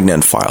tiny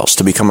magnet files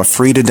to become a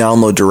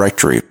free-to-download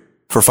directory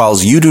for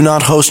files you do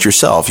not host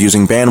yourself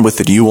using bandwidth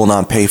that you will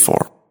not pay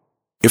for.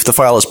 If the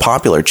file is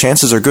popular,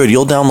 chances are good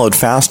you'll download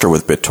faster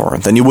with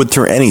BitTorrent than you would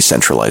through any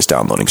centralized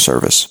downloading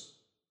service.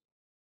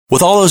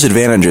 With all those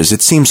advantages,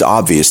 it seems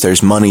obvious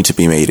there's money to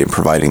be made in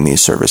providing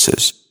these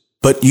services.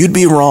 But you'd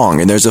be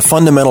wrong, and there's a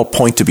fundamental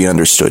point to be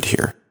understood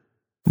here.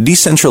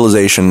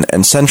 Decentralization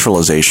and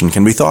centralization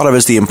can be thought of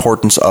as the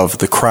importance of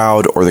the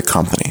crowd or the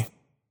company.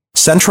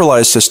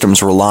 Centralized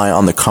systems rely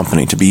on the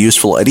company to be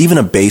useful at even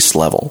a base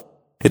level.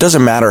 It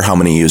doesn't matter how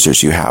many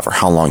users you have or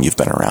how long you've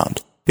been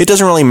around. It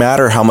doesn't really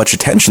matter how much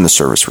attention the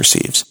service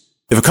receives.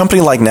 If a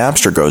company like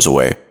Napster goes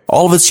away,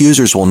 all of its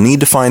users will need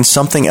to find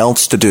something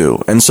else to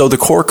do, and so the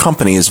core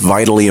company is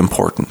vitally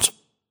important.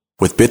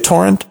 With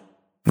BitTorrent,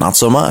 not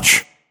so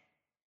much.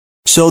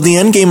 So the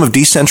endgame of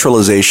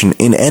decentralization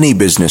in any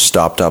business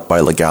stopped up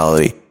by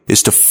legality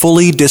is to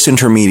fully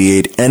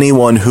disintermediate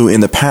anyone who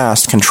in the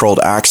past controlled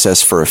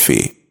access for a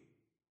fee.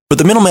 But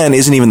the middleman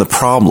isn't even the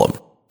problem.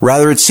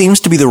 Rather, it seems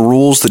to be the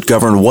rules that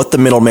govern what the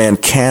middleman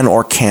can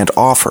or can't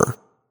offer.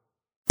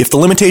 If the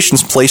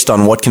limitations placed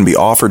on what can be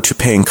offered to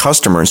paying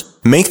customers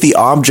make the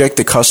object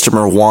the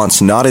customer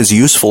wants not as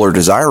useful or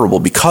desirable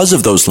because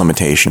of those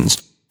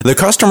limitations, the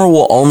customer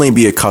will only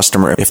be a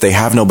customer if they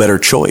have no better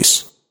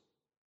choice.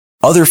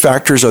 Other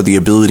factors are the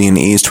ability and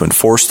ease to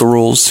enforce the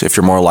rules. If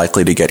you're more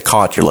likely to get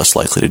caught, you're less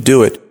likely to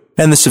do it.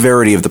 And the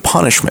severity of the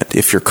punishment.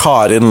 If you're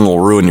caught and it'll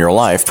ruin your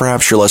life,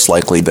 perhaps you're less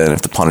likely than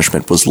if the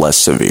punishment was less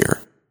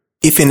severe.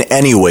 If in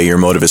any way your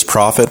motive is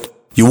profit,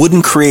 you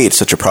wouldn't create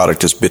such a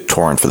product as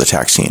BitTorrent for the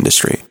taxi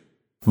industry.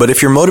 But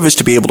if your motive is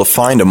to be able to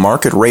find a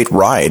market rate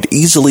ride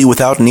easily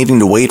without needing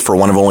to wait for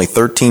one of only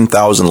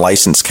 13,000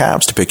 licensed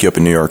cabs to pick you up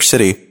in New York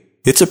City,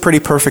 it's a pretty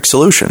perfect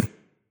solution.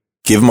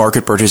 give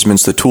market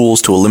participants the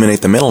tools to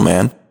eliminate the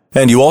middleman,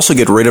 and you also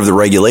get rid of the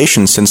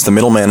regulation since the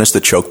middleman is the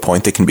choke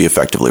point that can be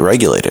effectively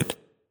regulated.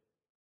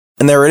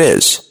 And there it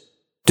is.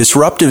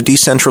 Disruptive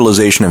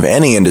decentralization of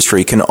any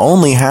industry can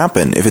only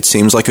happen if it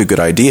seems like a good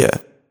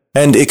idea.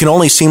 And it can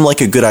only seem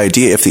like a good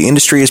idea if the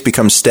industry has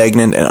become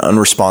stagnant and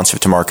unresponsive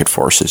to market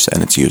forces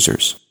and its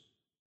users.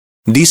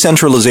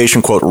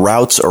 Decentralization, quote,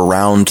 routes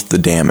around the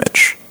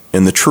damage,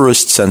 in the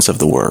truest sense of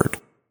the word,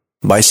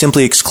 by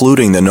simply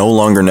excluding the no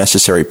longer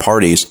necessary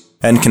parties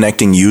and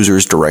connecting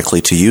users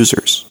directly to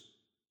users.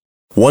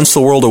 Once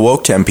the world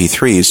awoke to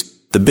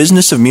MP3s, the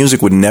business of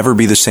music would never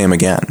be the same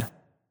again.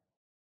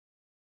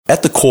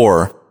 At the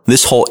core,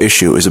 this whole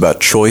issue is about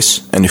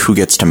choice and who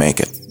gets to make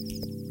it.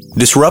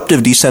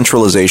 Disruptive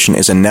decentralization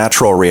is a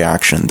natural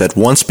reaction that,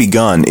 once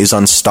begun, is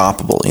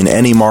unstoppable in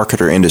any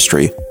market or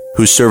industry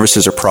whose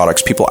services or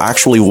products people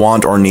actually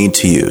want or need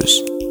to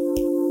use.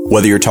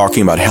 Whether you're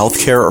talking about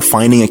healthcare or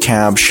finding a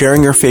cab,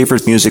 sharing your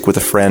favorite music with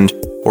a friend,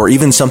 or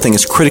even something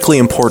as critically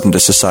important to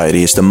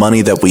society as the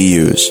money that we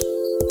use,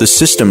 the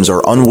systems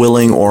are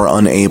unwilling or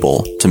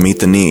unable to meet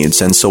the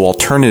needs, and so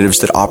alternatives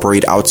that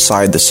operate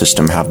outside the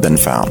system have been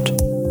found.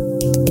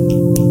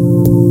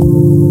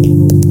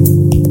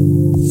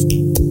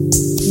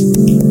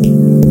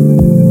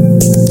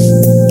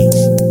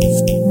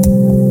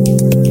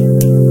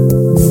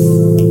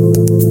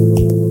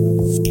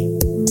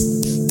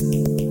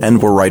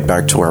 And we're right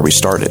back to where we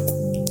started.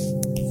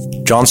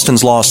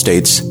 Johnston's law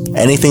states,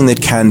 anything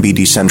that can be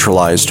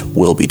decentralized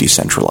will be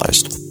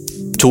decentralized.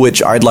 To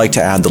which I'd like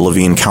to add the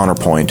Levine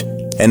counterpoint,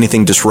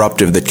 anything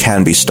disruptive that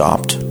can be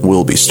stopped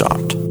will be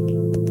stopped.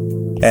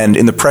 And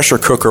in the pressure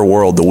cooker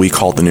world that we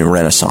call the New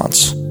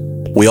Renaissance,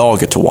 we all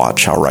get to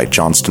watch how right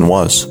Johnston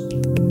was.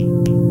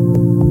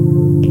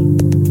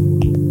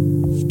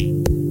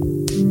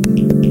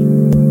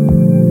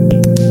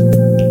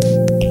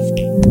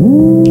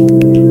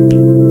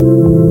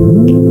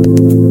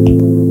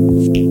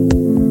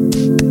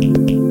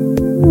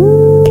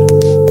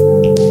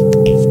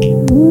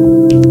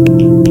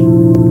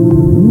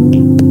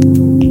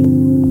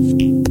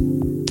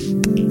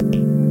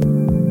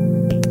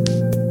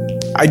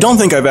 I don't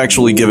think I've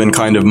actually given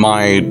kind of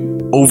my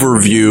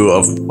overview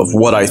of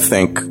what I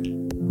think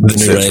the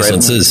New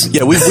Renaissance is.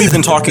 Yeah, we've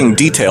been talking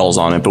details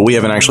on it, but we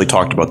haven't actually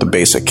talked about the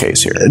basic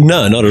case here.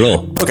 No, not at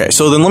all. Okay,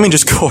 so then let me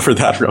just go over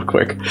that real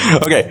quick.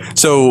 Okay,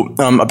 so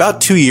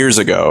about 2 years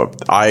ago,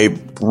 I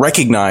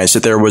recognized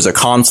that there was a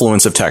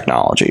confluence of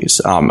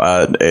technologies.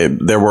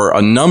 There were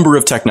a number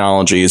of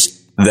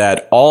technologies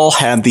that all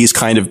had these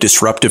kind of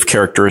disruptive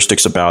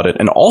characteristics about it,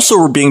 and also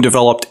were being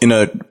developed in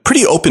a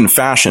pretty open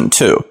fashion,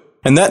 too.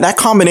 And that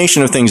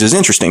combination of things is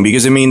interesting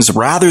because it means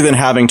rather than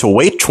having to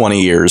wait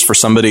 20 years for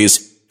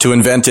somebody's to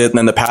invent it and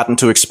then the patent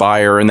to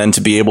expire and then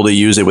to be able to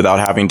use it without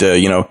having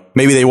to,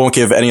 maybe they won't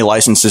give any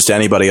licenses to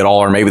anybody at all,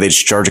 or maybe they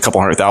just charge a couple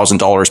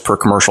 $100,000 per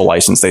commercial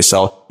license they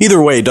sell. Either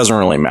way, it doesn't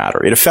really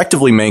matter. It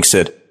effectively makes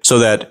it so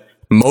that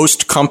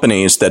most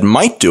companies that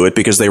might do it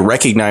because they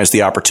recognize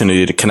the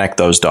opportunity to connect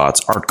those dots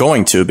aren't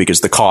going to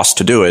because the cost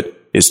to do it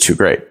is too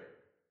great.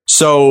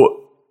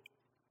 So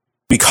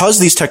because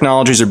these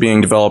technologies are being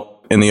developed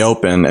in the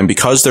open, and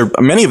because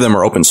many of them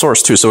are open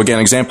source too. So again,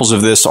 examples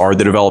of this are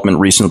the development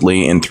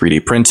recently in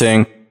 3D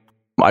printing.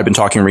 I've been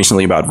talking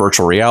recently about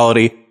virtual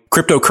reality.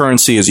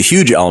 Cryptocurrency is a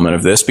huge element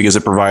of this because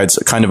it provides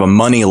a kind of a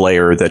money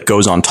layer that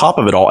goes on top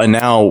of it all. And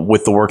now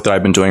with the work that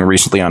I've been doing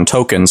recently on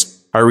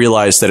tokens, I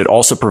realized that it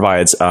also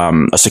provides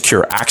a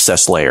secure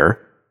access layer.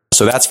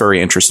 So that's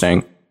very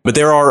interesting. But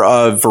there are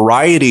a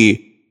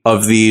variety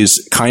of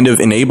these kind of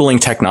enabling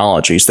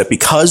technologies that,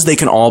 because they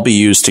can all be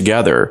used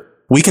together,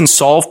 we can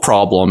solve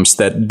problems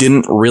that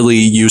didn't really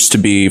used to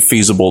be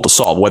feasible to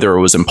solve, whether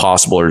it was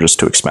impossible or just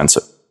too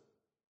expensive.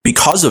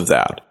 Because of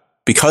that,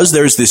 because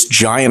there's this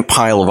giant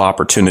pile of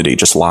opportunity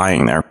just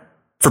lying there,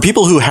 for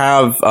people who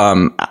have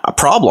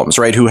problems,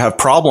 right, who have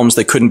problems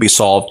that couldn't be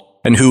solved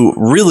and who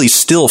really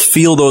still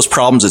feel those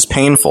problems as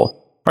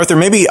painful. Arthur,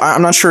 maybe,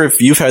 I'm not sure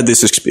if you've had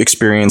this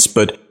experience,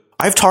 but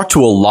I've talked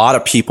to a lot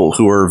of people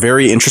who are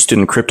very interested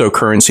in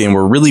cryptocurrency and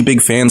were really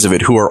big fans of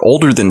it who are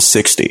older than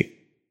 60.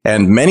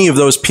 And many of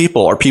those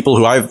people are people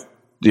who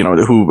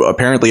who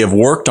apparently have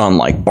worked on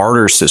like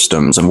barter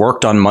systems and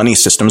worked on money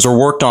systems or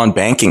worked on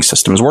banking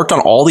systems, worked on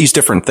all these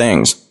different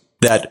things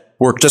that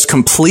were just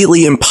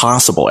completely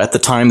impossible at the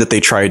time that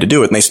they tried to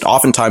do it. And they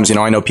oftentimes,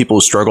 I know people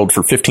who struggled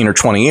for 15 or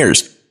 20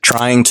 years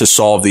trying to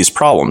solve these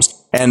problems,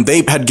 and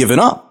they had given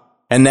up.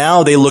 And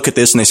now they look at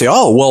this and they say,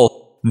 oh, well,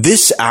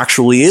 this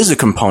actually is a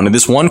component,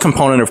 this one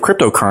component of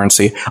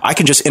cryptocurrency. I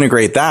can just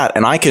integrate that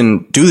and I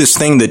can do this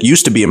thing that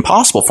used to be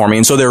impossible for me.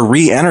 And so they're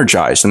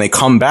re-energized and they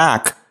come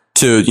back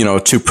to,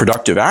 to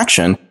productive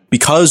action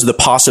because the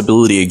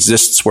possibility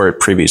exists where it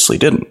previously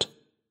didn't.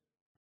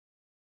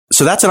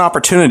 So that's an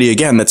opportunity,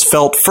 again, that's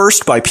felt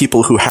first by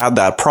people who had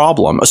that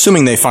problem,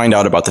 assuming they find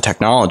out about the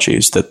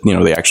technologies that,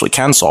 they actually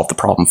can solve the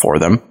problem for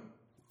them.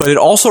 But it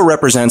also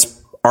represents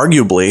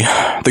arguably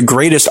the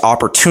greatest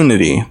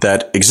opportunity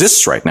that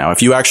exists right now.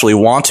 If you actually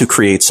want to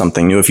create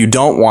something new, if you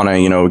don't want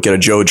to, get a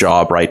Joe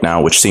job right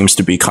now, which seems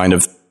to be kind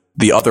of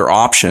the other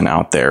option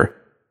out there.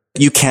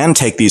 You can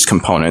take these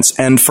components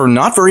and for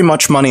not very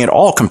much money at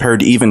all compared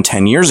to even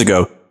 10 years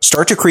ago,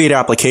 start to create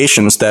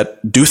applications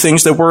that do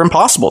things that were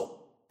impossible.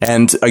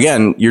 And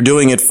again, you're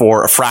doing it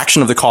for a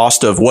fraction of the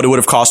cost of what it would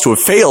have cost to have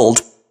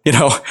failed,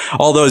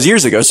 all those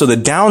years ago. So the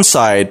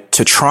downside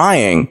to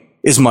trying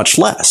is much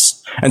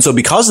less. And so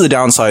because the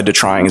downside to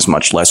trying is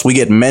much less, we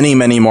get many,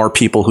 many more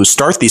people who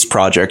start these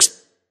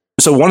projects.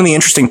 So one of the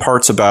interesting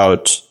parts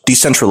about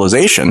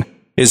decentralization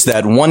is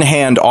that one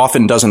hand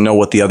often doesn't know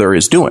what the other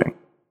is doing.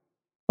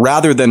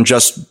 Rather than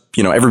just,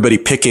 everybody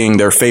picking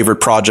their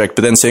favorite project,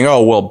 but then saying,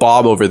 oh, well,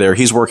 Bob over there,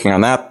 he's working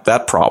on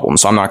that problem,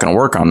 so I'm not going to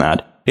work on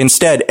that.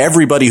 Instead,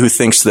 everybody who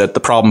thinks that the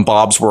problem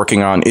Bob's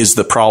working on is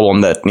the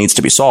problem that needs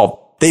to be solved,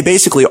 they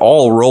basically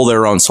all roll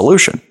their own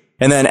solution.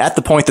 And then at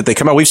the point that they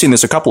come out, we've seen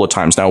this a couple of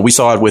times now. We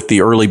saw it with the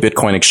early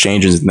Bitcoin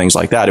exchanges and things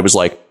like that. It was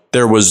like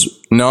there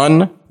was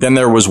none, then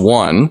there was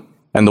one.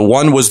 And the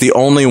one was the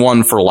only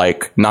one for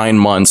like 9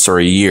 months or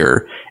a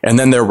year. And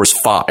then there was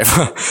 5.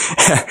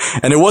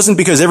 And it wasn't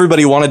because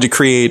everybody wanted to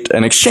create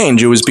an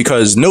exchange. It was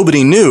because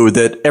nobody knew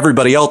that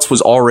everybody else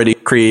was already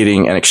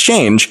creating an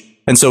exchange.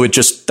 And so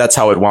that's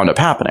how it wound up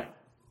happening.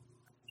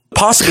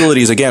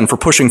 Possibilities, again, for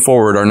pushing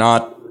forward are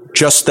not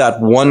just that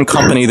one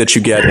company that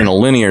you get in a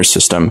linear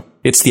system.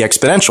 It's the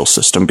exponential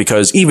system,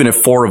 because even if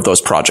 4 of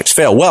those projects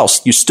fail, well,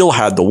 you still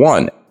had the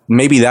one.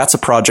 Maybe that's a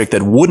project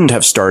that wouldn't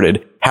have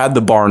started had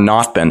the bar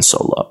not been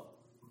so low.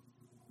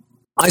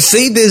 I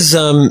see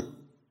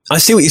I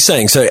see what you're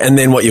saying. So, and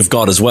then what you've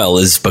got as well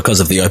is, because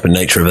of the open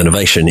nature of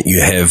innovation,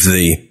 you have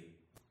the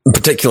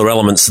particular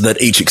elements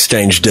that each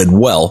exchange did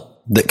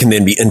well that can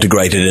then be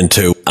integrated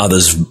into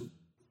others,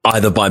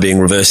 either by being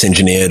reverse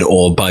engineered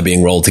or by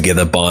being rolled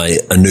together by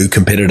a new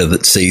competitor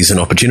that sees an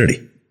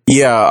opportunity.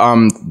 Yeah,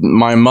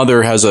 my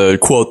mother has a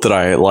quote that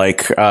I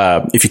like.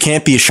 If you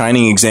can't be a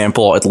shining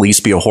example, at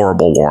least be a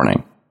horrible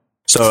warning.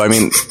 So, I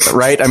mean,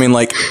 right? I mean,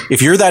 like,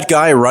 if you're that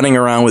guy running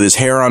around with his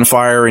hair on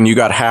fire and you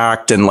got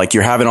hacked and like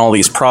you're having all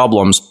these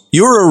problems,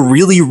 you're a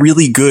really,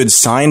 really good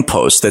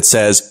signpost that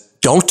says,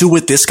 don't do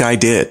what this guy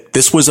did.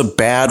 This was a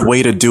bad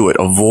way to do it.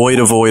 Avoid,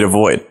 avoid,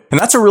 avoid. And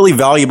that's a really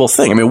valuable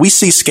thing. I mean, we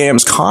see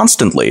scams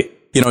constantly,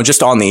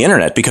 just on the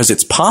internet because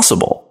it's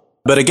possible.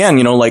 But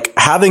again, like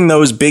having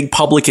those big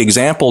public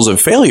examples of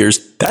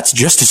failures, that's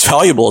just as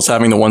valuable as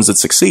having the ones that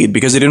succeed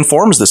because it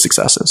informs the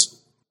successes.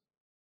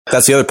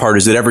 That's the other part,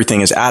 is that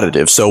everything is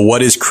additive. So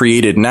what is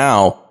created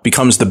now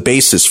becomes the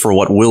basis for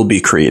what will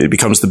be created,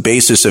 becomes the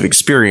basis of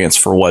experience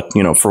for what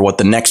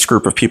the next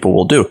group of people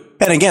will do.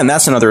 And again,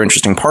 that's another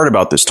interesting part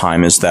about this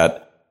time is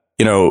that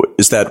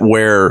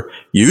where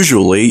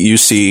usually you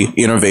see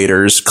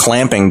innovators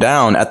clamping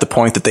down at the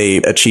point that they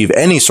achieve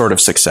any sort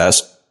of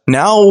success.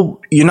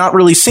 Now you're not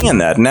really seeing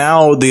that.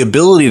 Now the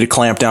ability to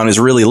clamp down is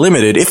really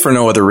limited, if for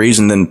no other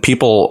reason than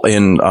people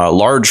in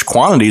large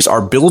quantities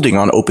are building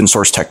on open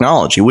source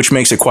technology, which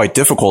makes it quite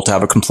difficult to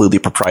have a completely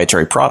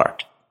proprietary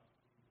product.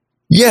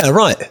 Yeah,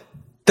 right.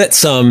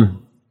 That's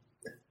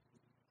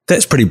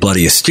pretty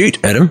bloody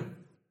astute, Adam.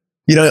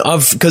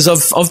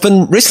 I've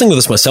been wrestling with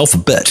this myself a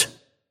bit,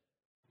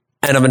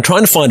 and I've been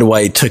trying to find a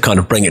way to kind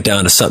of bring it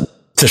down to something,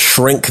 to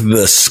shrink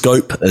the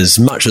scope as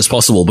much as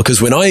possible,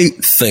 because when I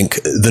think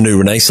the new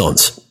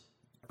Renaissance,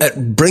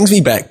 it brings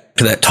me back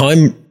to that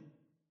time.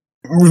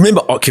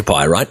 Remember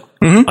Occupy, right?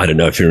 Mm-hmm. I don't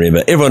know if you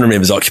remember. Everyone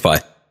remembers Occupy,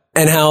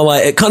 and how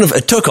it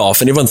took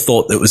off and everyone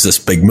thought it was this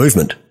big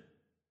movement.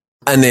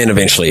 And then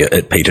eventually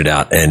it petered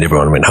out and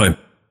everyone went home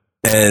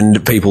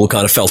and people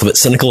kind of felt a bit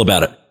cynical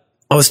about it.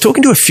 I was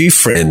talking to a few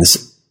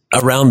friends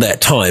around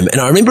that time, and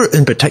I remember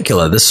in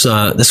particular, this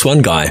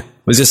one guy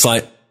was just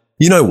like,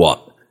 you know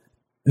what?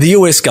 The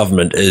US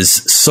government is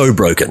so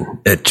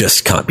broken, it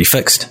just can't be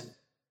fixed.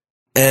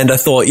 And I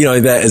thought,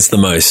 that is the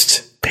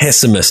most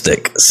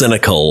pessimistic,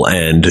 cynical,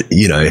 and,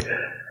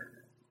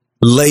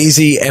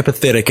 lazy,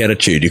 apathetic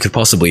attitude you could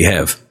possibly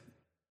have.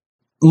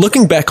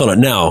 Looking back on it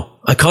now,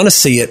 I kind of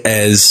see it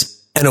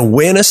as an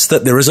awareness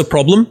that there is a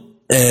problem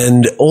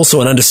and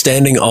also an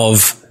understanding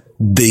of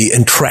the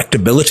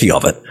intractability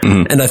of it.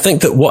 Mm-hmm. And I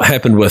think that what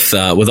happened with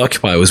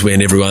Occupy was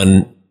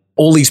when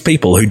all these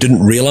people who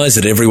didn't realize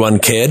that everyone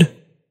cared,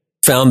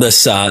 found this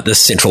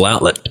central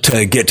outlet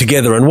to get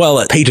together, and while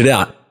it petered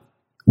out,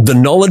 the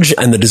knowledge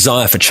and the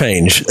desire for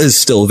change is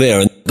still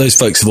there, and those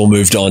folks have all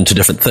moved on to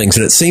different things.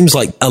 And it seems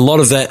like a lot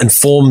of that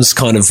informs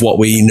kind of what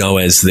we know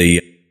as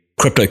the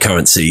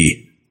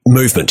cryptocurrency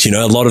movement.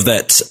 A lot of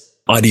that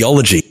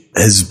ideology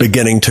is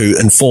beginning to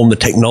inform the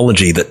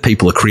technology that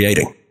people are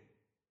creating,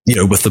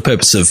 with the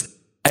purpose of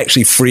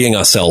actually freeing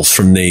ourselves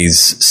from these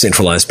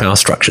centralized power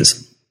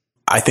structures.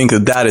 I think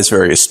that is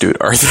very astute,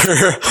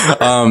 Arthur.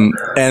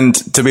 And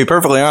to be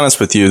perfectly honest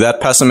with you,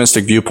 that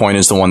pessimistic viewpoint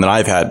is the one that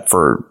I've had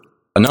for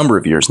a number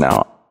of years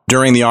now.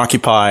 During the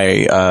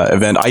Occupy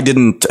event, I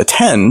didn't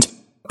attend,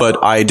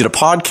 but I did a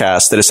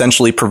podcast that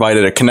essentially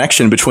provided a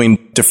connection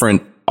between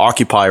different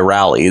Occupy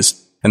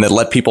rallies and that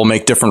let people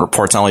make different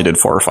reports. I only did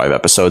 4 or 5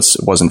 episodes.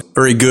 It wasn't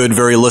very good,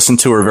 very listened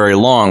to, or very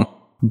long.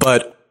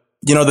 But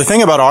The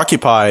thing about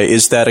Occupy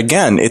is that,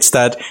 again, it's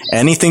that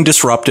anything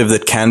disruptive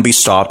that can be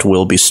stopped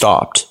will be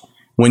stopped.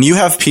 When you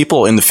have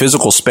people in the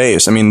physical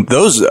space, I mean,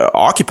 those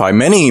Occupy,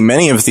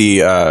 many of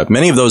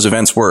those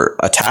events were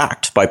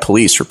attacked by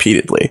police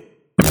repeatedly.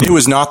 It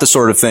was not the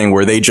sort of thing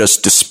where they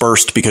just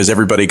dispersed because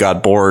everybody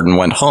got bored and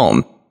went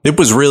home. It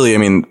was really,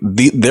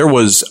 there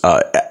was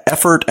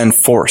effort and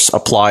force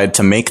applied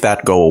to make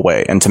that go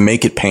away and to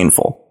make it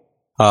painful.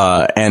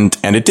 And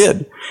it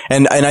did.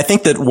 And I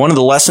think that one of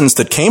the lessons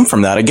that came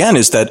from that, again,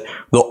 is that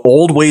the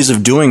old ways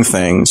of doing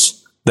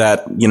things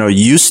that,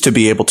 used to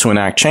be able to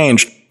enact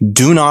change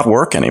do not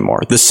work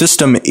anymore. The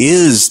system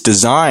is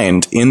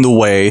designed in the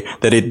way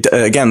that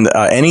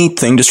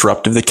anything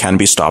disruptive that can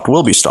be stopped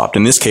will be stopped.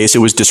 In this case, it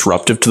was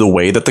disruptive to the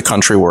way that the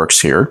country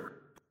works here.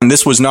 And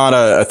this was not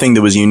a thing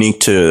that was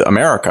unique to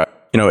America.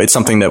 It's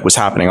something that was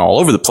happening all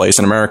over the place,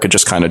 and America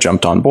just kind of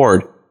jumped on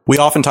board. We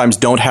oftentimes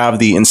don't have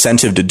the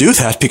incentive to do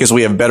that because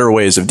we have better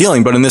ways of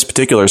dealing. But in this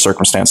particular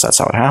circumstance, that's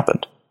how it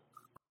happened.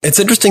 It's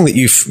interesting that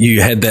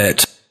you had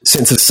that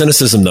sense of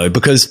cynicism, though,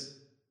 because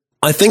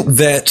I think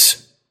that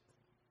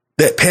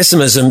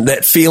pessimism,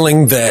 that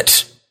feeling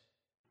that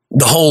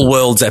the whole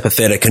world's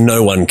apathetic and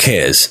no one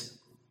cares,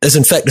 is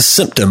in fact a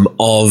symptom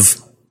of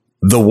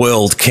the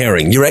world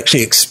caring. You're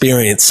actually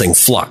experiencing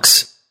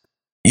flux.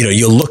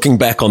 You're looking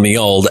back on the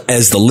old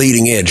as the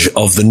leading edge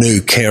of the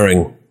new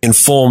caring,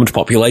 informed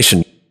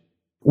population.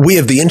 We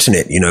have the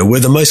internet, we're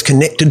the most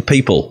connected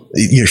people.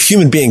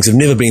 Human beings have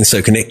never been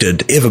so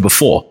connected ever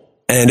before.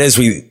 And as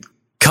we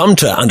come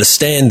to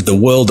understand the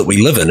world that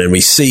we live in and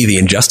we see the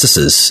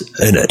injustices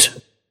in it,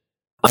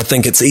 I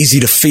think it's easy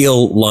to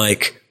feel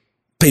like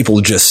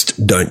people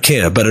just don't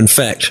care. But in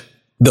fact,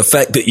 the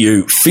fact that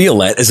you feel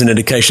that is an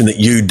indication that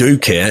you do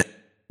care.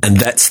 And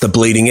that's the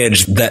bleeding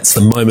edge. That's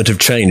the moment of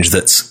change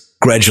that's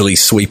gradually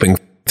sweeping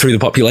through the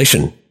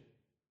population.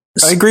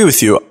 I agree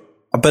with you,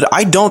 but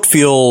I don't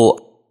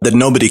feel that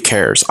nobody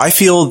cares. I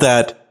feel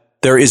that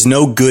there is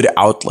no good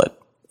outlet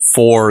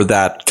for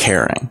that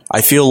caring.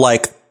 I feel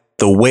like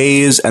the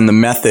ways and the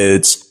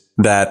methods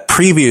that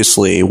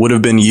previously would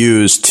have been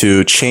used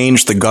to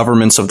change the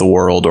governments of the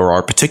world, or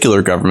our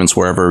particular governments,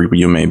 wherever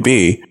you may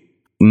be,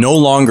 no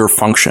longer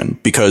function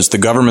because the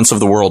governments of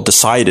the world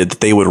decided that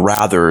they would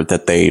rather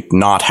that they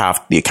not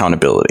have the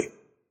accountability.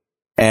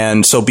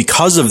 And so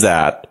because of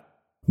that,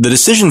 the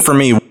decision for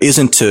me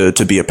isn't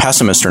to be a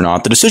pessimist or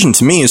not. The decision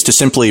to me is to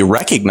simply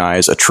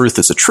recognize a truth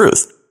as a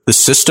truth. The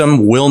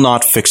system will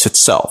not fix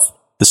itself.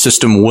 The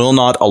system will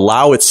not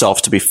allow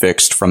itself to be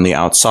fixed from the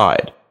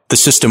outside. The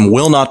system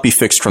will not be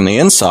fixed from the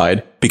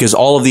inside because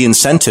all of the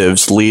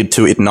incentives lead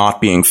to it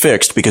not being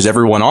fixed because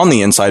everyone on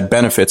the inside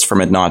benefits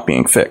from it not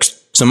being fixed.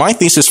 So my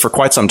thesis for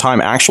quite some time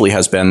actually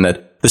has been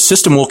that the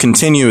system will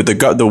continue, the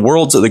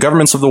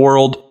governments of the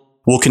world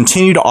will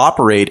continue to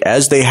operate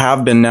as they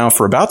have been now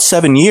for about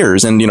 7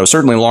 years, and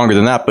certainly longer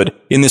than that, but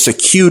in this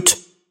acute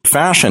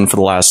fashion for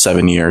the last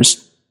 7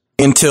 years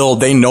until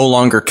they no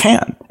longer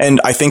can. And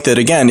I think that,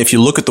 again, if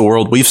you look at the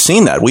world, we've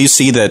seen that. We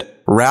see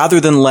that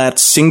rather than let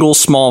single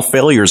small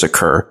failures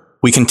occur,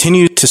 we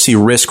continue to see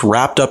risk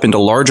wrapped up into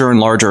larger and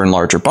larger and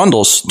larger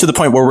bundles to the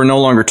point where we're no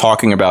longer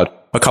talking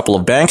about a couple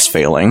of banks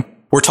failing.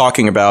 We're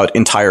talking about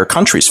entire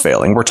countries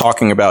failing. We're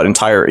talking about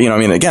entire,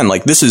 again,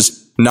 this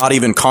is not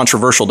even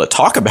controversial to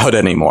talk about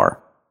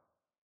anymore.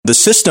 The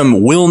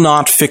system will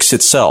not fix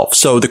itself.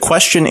 So the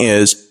question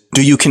is,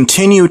 do you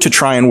continue to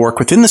try and work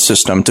within the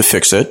system to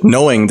fix it,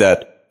 knowing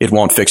that it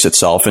won't fix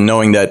itself and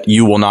knowing that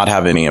you will not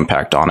have any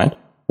impact on it?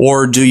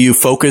 Or do you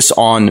focus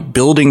on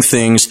building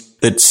things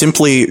that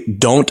simply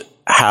don't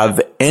have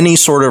any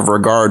sort of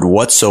regard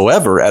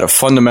whatsoever at a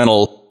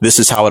fundamental, this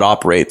is how it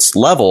operates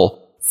level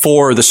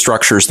for the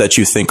structures that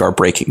you think are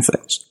breaking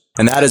things?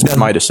 And that has been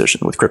my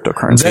decision with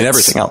cryptocurrency and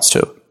everything else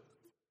too.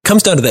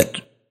 Comes down to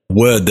that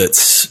word that's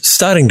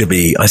starting to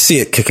be, I see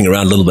it kicking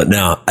around a little bit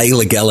now,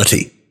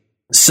 illegality.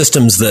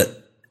 Systems that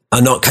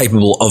are not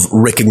capable of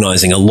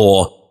recognizing a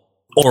law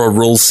or a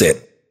rule set.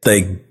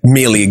 They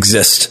merely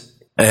exist,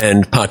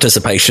 and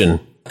participation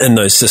in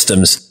those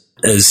systems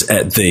is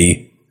at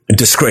the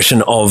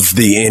discretion of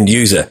the end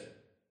user.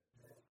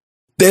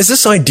 There's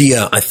this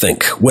idea, I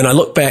think, when I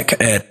look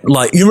back at,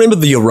 you remember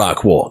the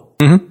Iraq War,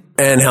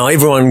 and how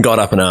everyone got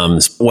up in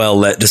arms while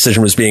that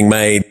decision was being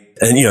made.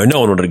 And, no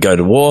one wanted to go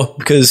to war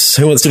because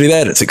who wants to do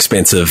that? It's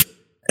expensive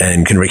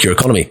and can wreck your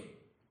economy.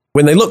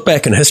 When they look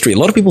back in history, a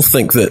lot of people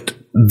think that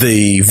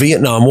the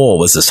Vietnam War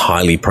was this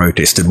highly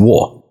protested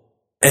war.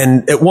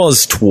 And it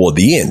was toward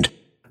the end,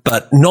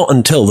 but not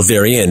until the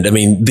very end.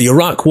 The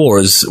Iraq War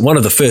is one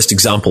of the first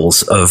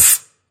examples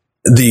of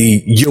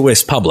the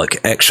US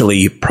public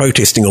actually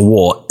protesting a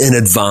war in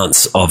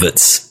advance of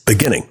its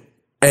beginning.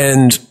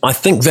 And I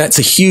think that's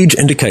a huge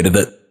indicator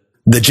that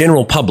the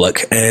general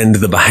public and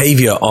the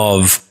behavior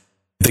of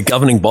the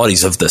governing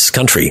bodies of this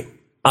country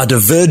are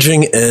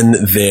diverging in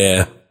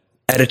their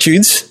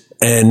attitudes.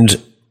 And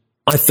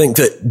I think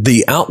that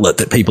the outlet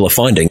that people are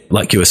finding,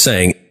 like you were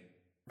saying,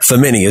 for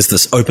many is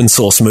this open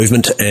source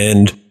movement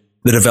and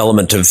the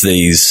development of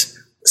these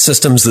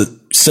systems that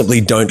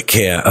simply don't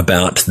care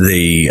about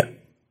the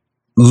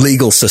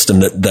legal system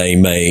that they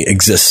may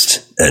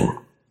exist in?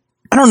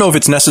 I don't know if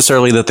it's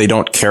necessarily that they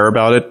don't care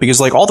about it, because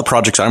like all the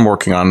projects I'm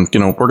working on,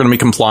 we're going to be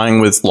complying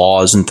with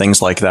laws and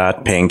things like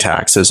that, paying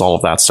taxes, all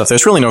of that stuff.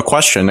 There's really no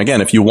question. Again,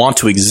 if you want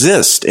to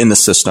exist in the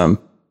system,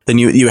 then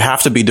you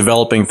have to be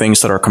developing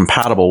things that are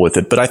compatible with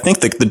it. But I think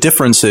the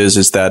difference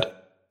is that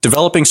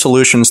developing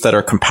solutions that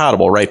are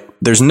compatible, right?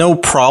 There's no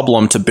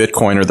problem to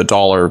Bitcoin or the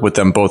dollar with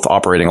them both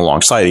operating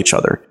alongside each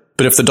other.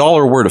 But if the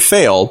dollar were to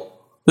fail,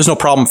 there's no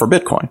problem for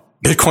Bitcoin.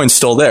 Bitcoin's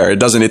still there.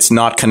 It's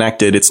not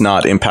connected. It's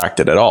not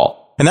impacted at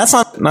all. And that's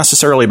not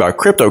necessarily about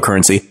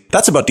cryptocurrency.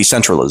 That's about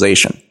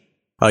decentralization.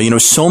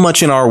 So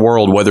much in our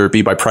world, whether it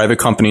be by private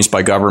companies,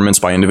 by governments,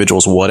 by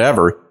individuals,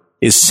 whatever,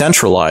 is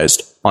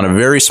centralized on a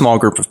very small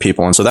group of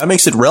people. And so that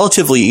makes it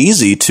relatively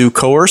easy to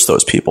coerce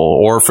those people,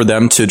 or for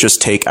them to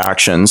just take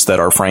actions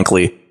that are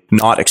frankly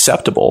not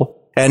acceptable.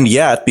 And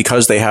yet,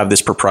 because they have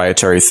this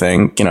proprietary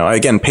thing,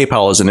 again,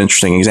 PayPal is an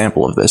interesting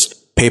example of this.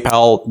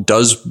 PayPal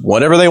does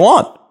whatever they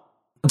want.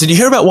 Did you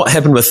hear about what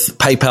happened with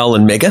PayPal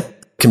and Mega,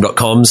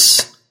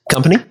 Kim.com's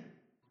company?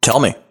 Tell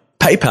me.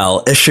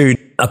 PayPal issued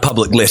a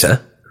public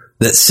letter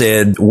that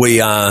said,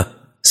 we are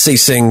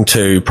ceasing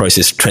to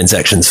process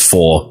transactions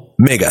for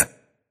Mega.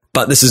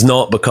 But this is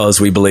not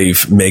because we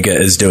believe Mega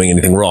is doing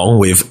anything wrong.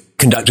 We've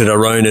conducted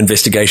our own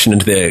investigation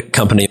into their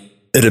company.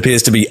 It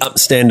appears to be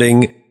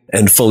upstanding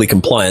and fully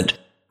compliant.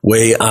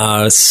 We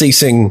are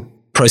ceasing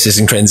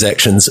processing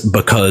transactions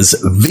because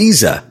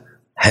Visa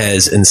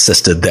has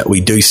insisted that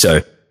we do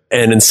so,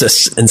 and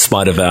insists in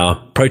spite of our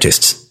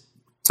protests.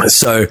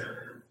 So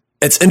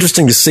it's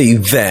interesting to see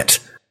that.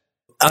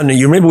 I don't know,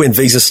 you remember when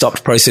Visa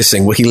stopped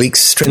processing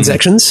WikiLeaks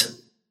transactions? Mm-hmm.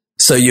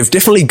 So you've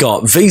definitely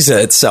got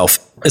Visa itself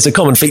as a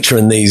common feature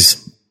in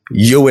these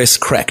US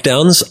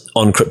crackdowns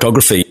on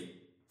cryptography.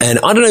 And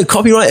I don't know,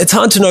 copyright, it's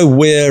hard to know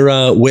where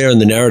in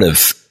the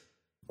narrative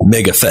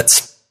Mega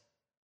fits.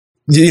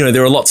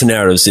 There are lots of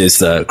narratives. There's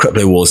the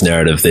crypto wars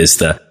narrative. There's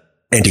the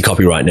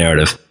anti-copyright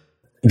narrative,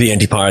 the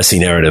anti-piracy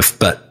narrative.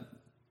 But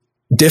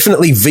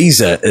definitely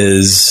Visa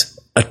is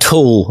a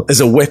tool, is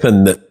a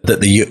weapon that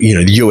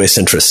the US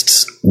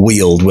interests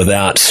wield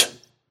without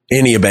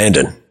any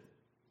abandon.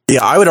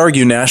 Yeah, I would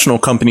argue national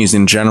companies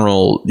in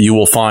general, you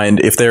will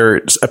find if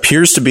there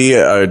appears to be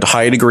a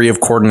high degree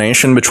of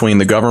coordination between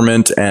the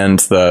government and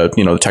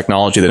the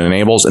technology that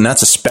enables, and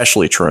that's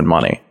especially true in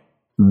money.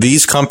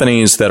 These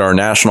companies that are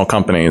national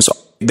companies,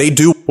 they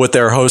do what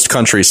their host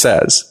country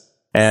says.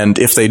 And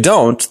if they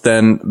don't,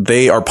 then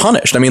they are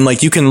punished. I mean,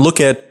 you can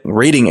look at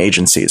rating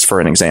agencies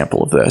for an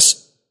example of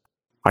this.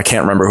 I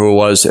can't remember who it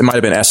was. It might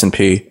have been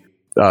S&P,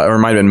 or it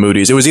might have been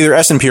Moody's. It was either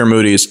S&P or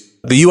Moody's.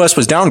 The U.S.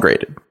 was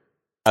downgraded.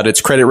 Had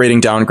its credit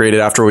rating downgraded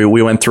after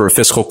we went through a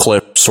fiscal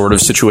cliff sort of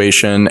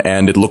situation,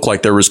 and it looked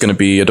like there was going to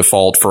be a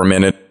default for a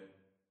minute.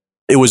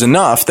 It was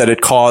enough that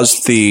it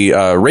caused the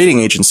rating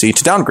agency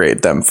to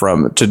downgrade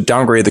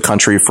the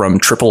country from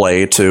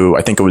AAA to,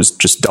 I think it was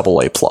just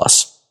AA+.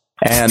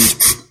 And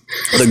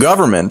the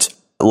government,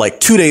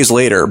 2 days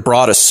later,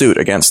 brought a suit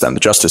against them, the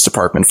Justice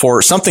Department,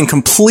 for something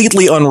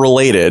completely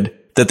unrelated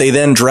that they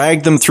then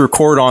dragged them through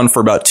court on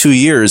for about 2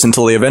 years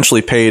until they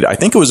eventually paid, I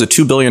think it was a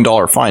 $2 billion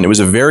fine. It was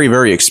a very,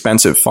 very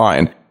expensive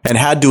fine, and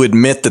had to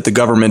admit that the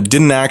government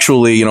didn't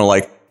actually,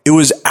 it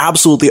was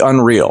absolutely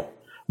unreal.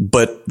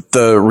 But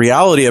the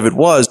reality of it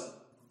was,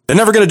 they're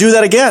never going to do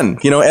that again.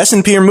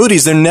 S&P or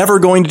Moody's, they're never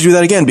going to do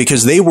that again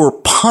because they were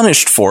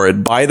punished for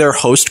it by their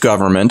host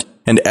government.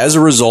 And as a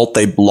result,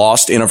 they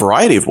lost in a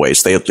variety of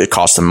ways. It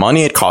cost them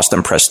money. It cost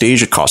them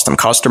prestige. It cost them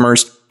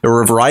customers. There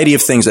were a variety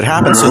of things that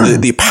happened. So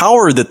the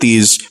power that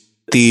these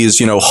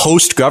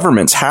host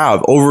governments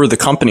have over the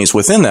companies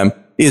within them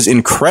is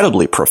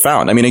incredibly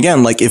profound. I mean,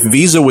 again, if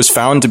Visa was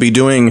found to be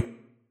doing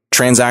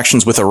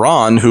transactions with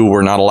Iran, who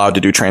were not allowed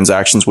to do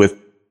transactions with,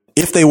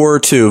 if they were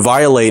to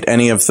violate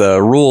any of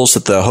the rules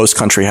that the host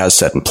country has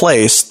set in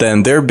place,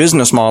 then their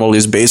business model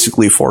is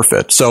basically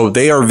forfeit. So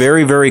they are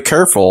very, very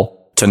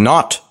careful to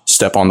not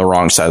step on the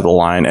wrong side of the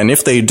line. And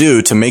if they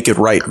do, to make it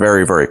right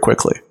very, very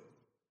quickly.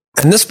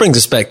 And this brings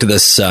us back to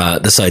this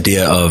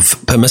idea of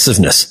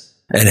permissiveness,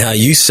 and how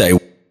you say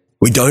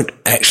we don't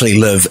actually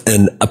live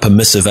in a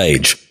permissive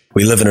age.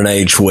 We live in an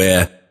age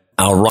where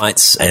our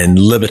rights and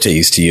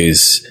liberties, to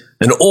use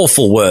an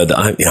awful word,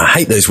 I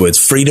hate those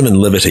words, freedom and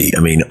liberty.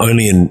 I mean,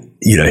 only in,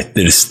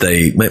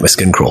 they make my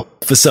skin crawl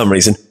for some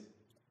reason.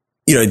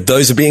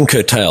 Those are being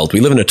curtailed.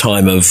 We live in a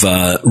time of,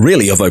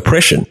 really of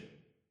oppression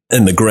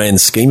in the grand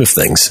scheme of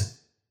things.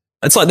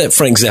 It's like that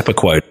Frank Zappa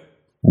quote.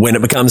 When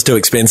it becomes too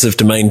expensive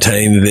to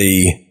maintain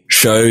the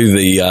show,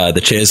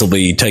 the chairs will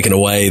be taken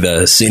away,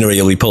 the scenery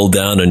will be pulled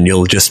down, and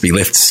you'll just be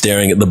left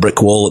staring at the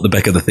brick wall at the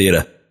back of the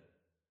theater.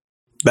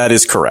 That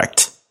is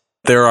correct.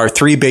 There are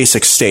 3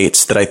 basic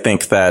states that I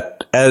think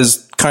that,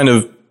 as kind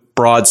of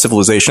broad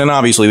civilization, and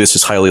obviously this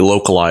is highly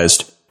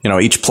localized,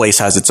 each place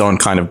has its own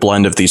kind of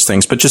blend of these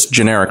things, but just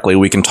generically,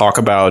 we can talk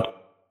about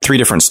 3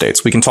 different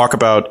states. We can talk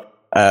about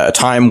a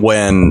time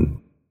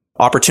when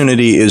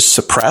opportunity is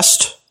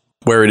suppressed,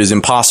 where it is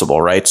impossible,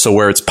 right? So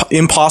where it's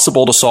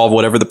impossible to solve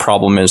whatever the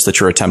problem is that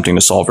you're attempting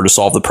to solve, or to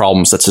solve the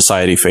problems that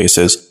society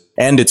faces.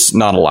 and it's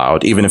not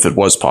allowed, even if it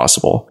was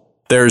possible.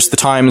 There's the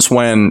times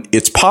when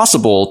it's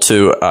possible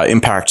to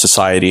impact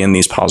society in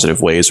these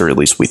positive ways, or at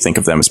least we think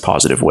of them as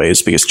positive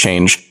ways, because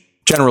change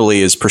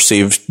generally is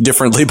perceived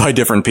differently by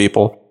different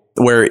people,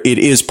 where it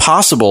is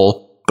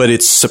possible, but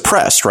it's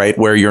suppressed, right?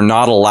 Where you're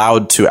not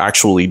allowed to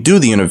actually do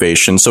the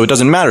innovation, so it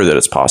doesn't matter that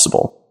it's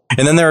possible.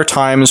 And then there are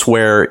times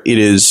where it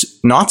is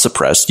not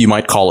suppressed. You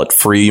might call it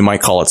free, you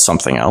might call it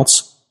something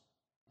else,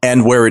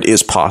 and where it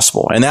is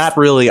possible. And that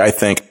really, I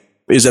think,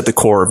 is at the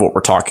core of what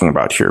we're talking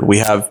about here. We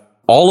have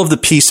all of the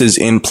pieces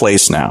in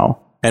place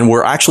now, and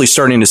we're actually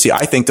starting to see,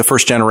 I think, the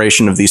first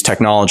generation of these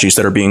technologies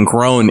that are being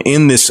grown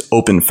in this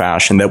open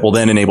fashion that will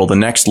then enable the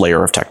next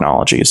layer of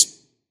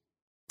technologies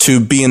to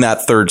be in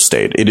that third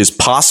state. It is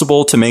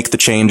possible to make the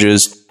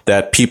changes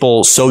that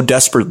people so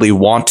desperately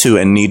want to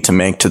and need to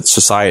make to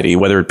society,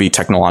 whether it be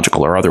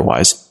technological or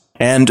otherwise,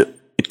 and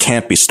it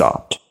can't be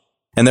stopped.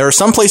 And there are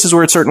some places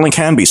where it certainly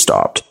can be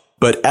stopped.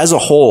 But as a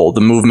whole,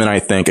 the movement, I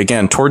think,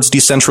 again, towards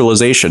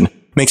decentralization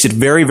makes it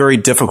very, very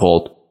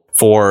difficult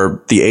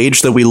for the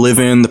age that we live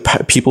in,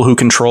 the people who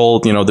control,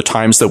 the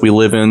times that we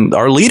live in,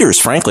 our leaders,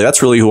 frankly.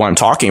 That's really who I'm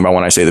talking about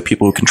when I say the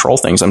people who control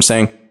things. I'm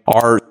saying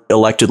our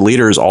elected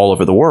leaders all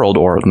over the world,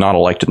 or not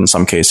elected in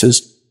some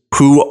cases,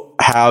 who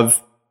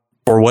have,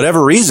 for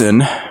whatever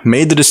reason,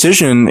 made the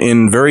decision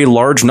in very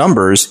large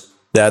numbers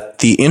that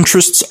the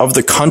interests of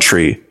the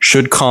country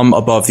should come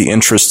above the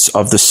interests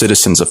of the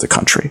citizens of the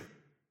country.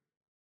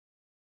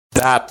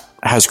 That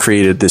has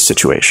created this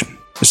situation.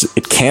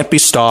 It can't be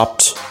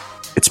stopped.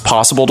 It's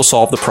possible to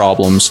solve the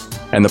problems,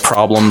 and the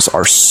problems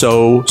are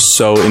so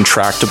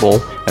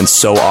intractable and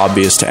so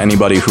obvious to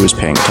anybody who is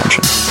paying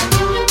attention.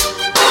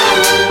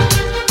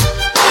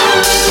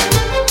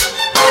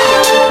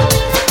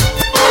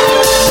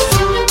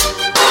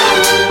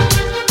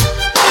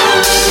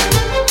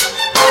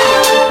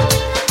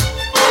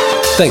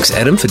 Thanks,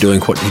 Adam, for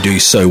doing what you do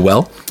so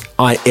well.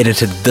 I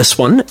edited this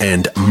one,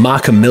 and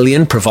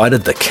Markamillion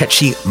provided the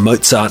catchy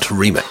Mozart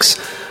remix.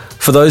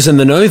 For those in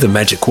the know, the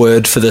magic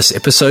word for this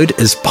episode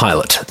is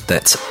pilot.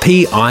 That's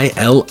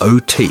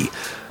P-I-L-O-T.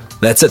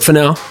 That's it for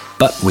now,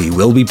 but we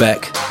will be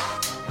back.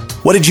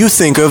 What did you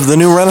think of the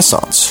new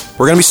Renaissance?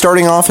 We're going to be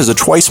starting off as a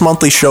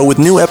twice-monthly show with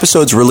new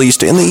episodes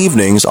released in the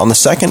evenings on the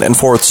second and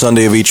fourth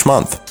Sunday of each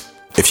month.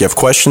 If you have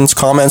questions,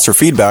 comments, or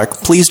feedback,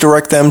 please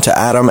direct them to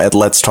Adam at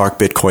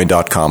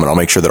letstalkbitcoin.com, and I'll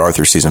make sure that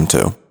Arthur sees them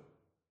too.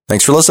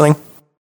 Thanks for listening.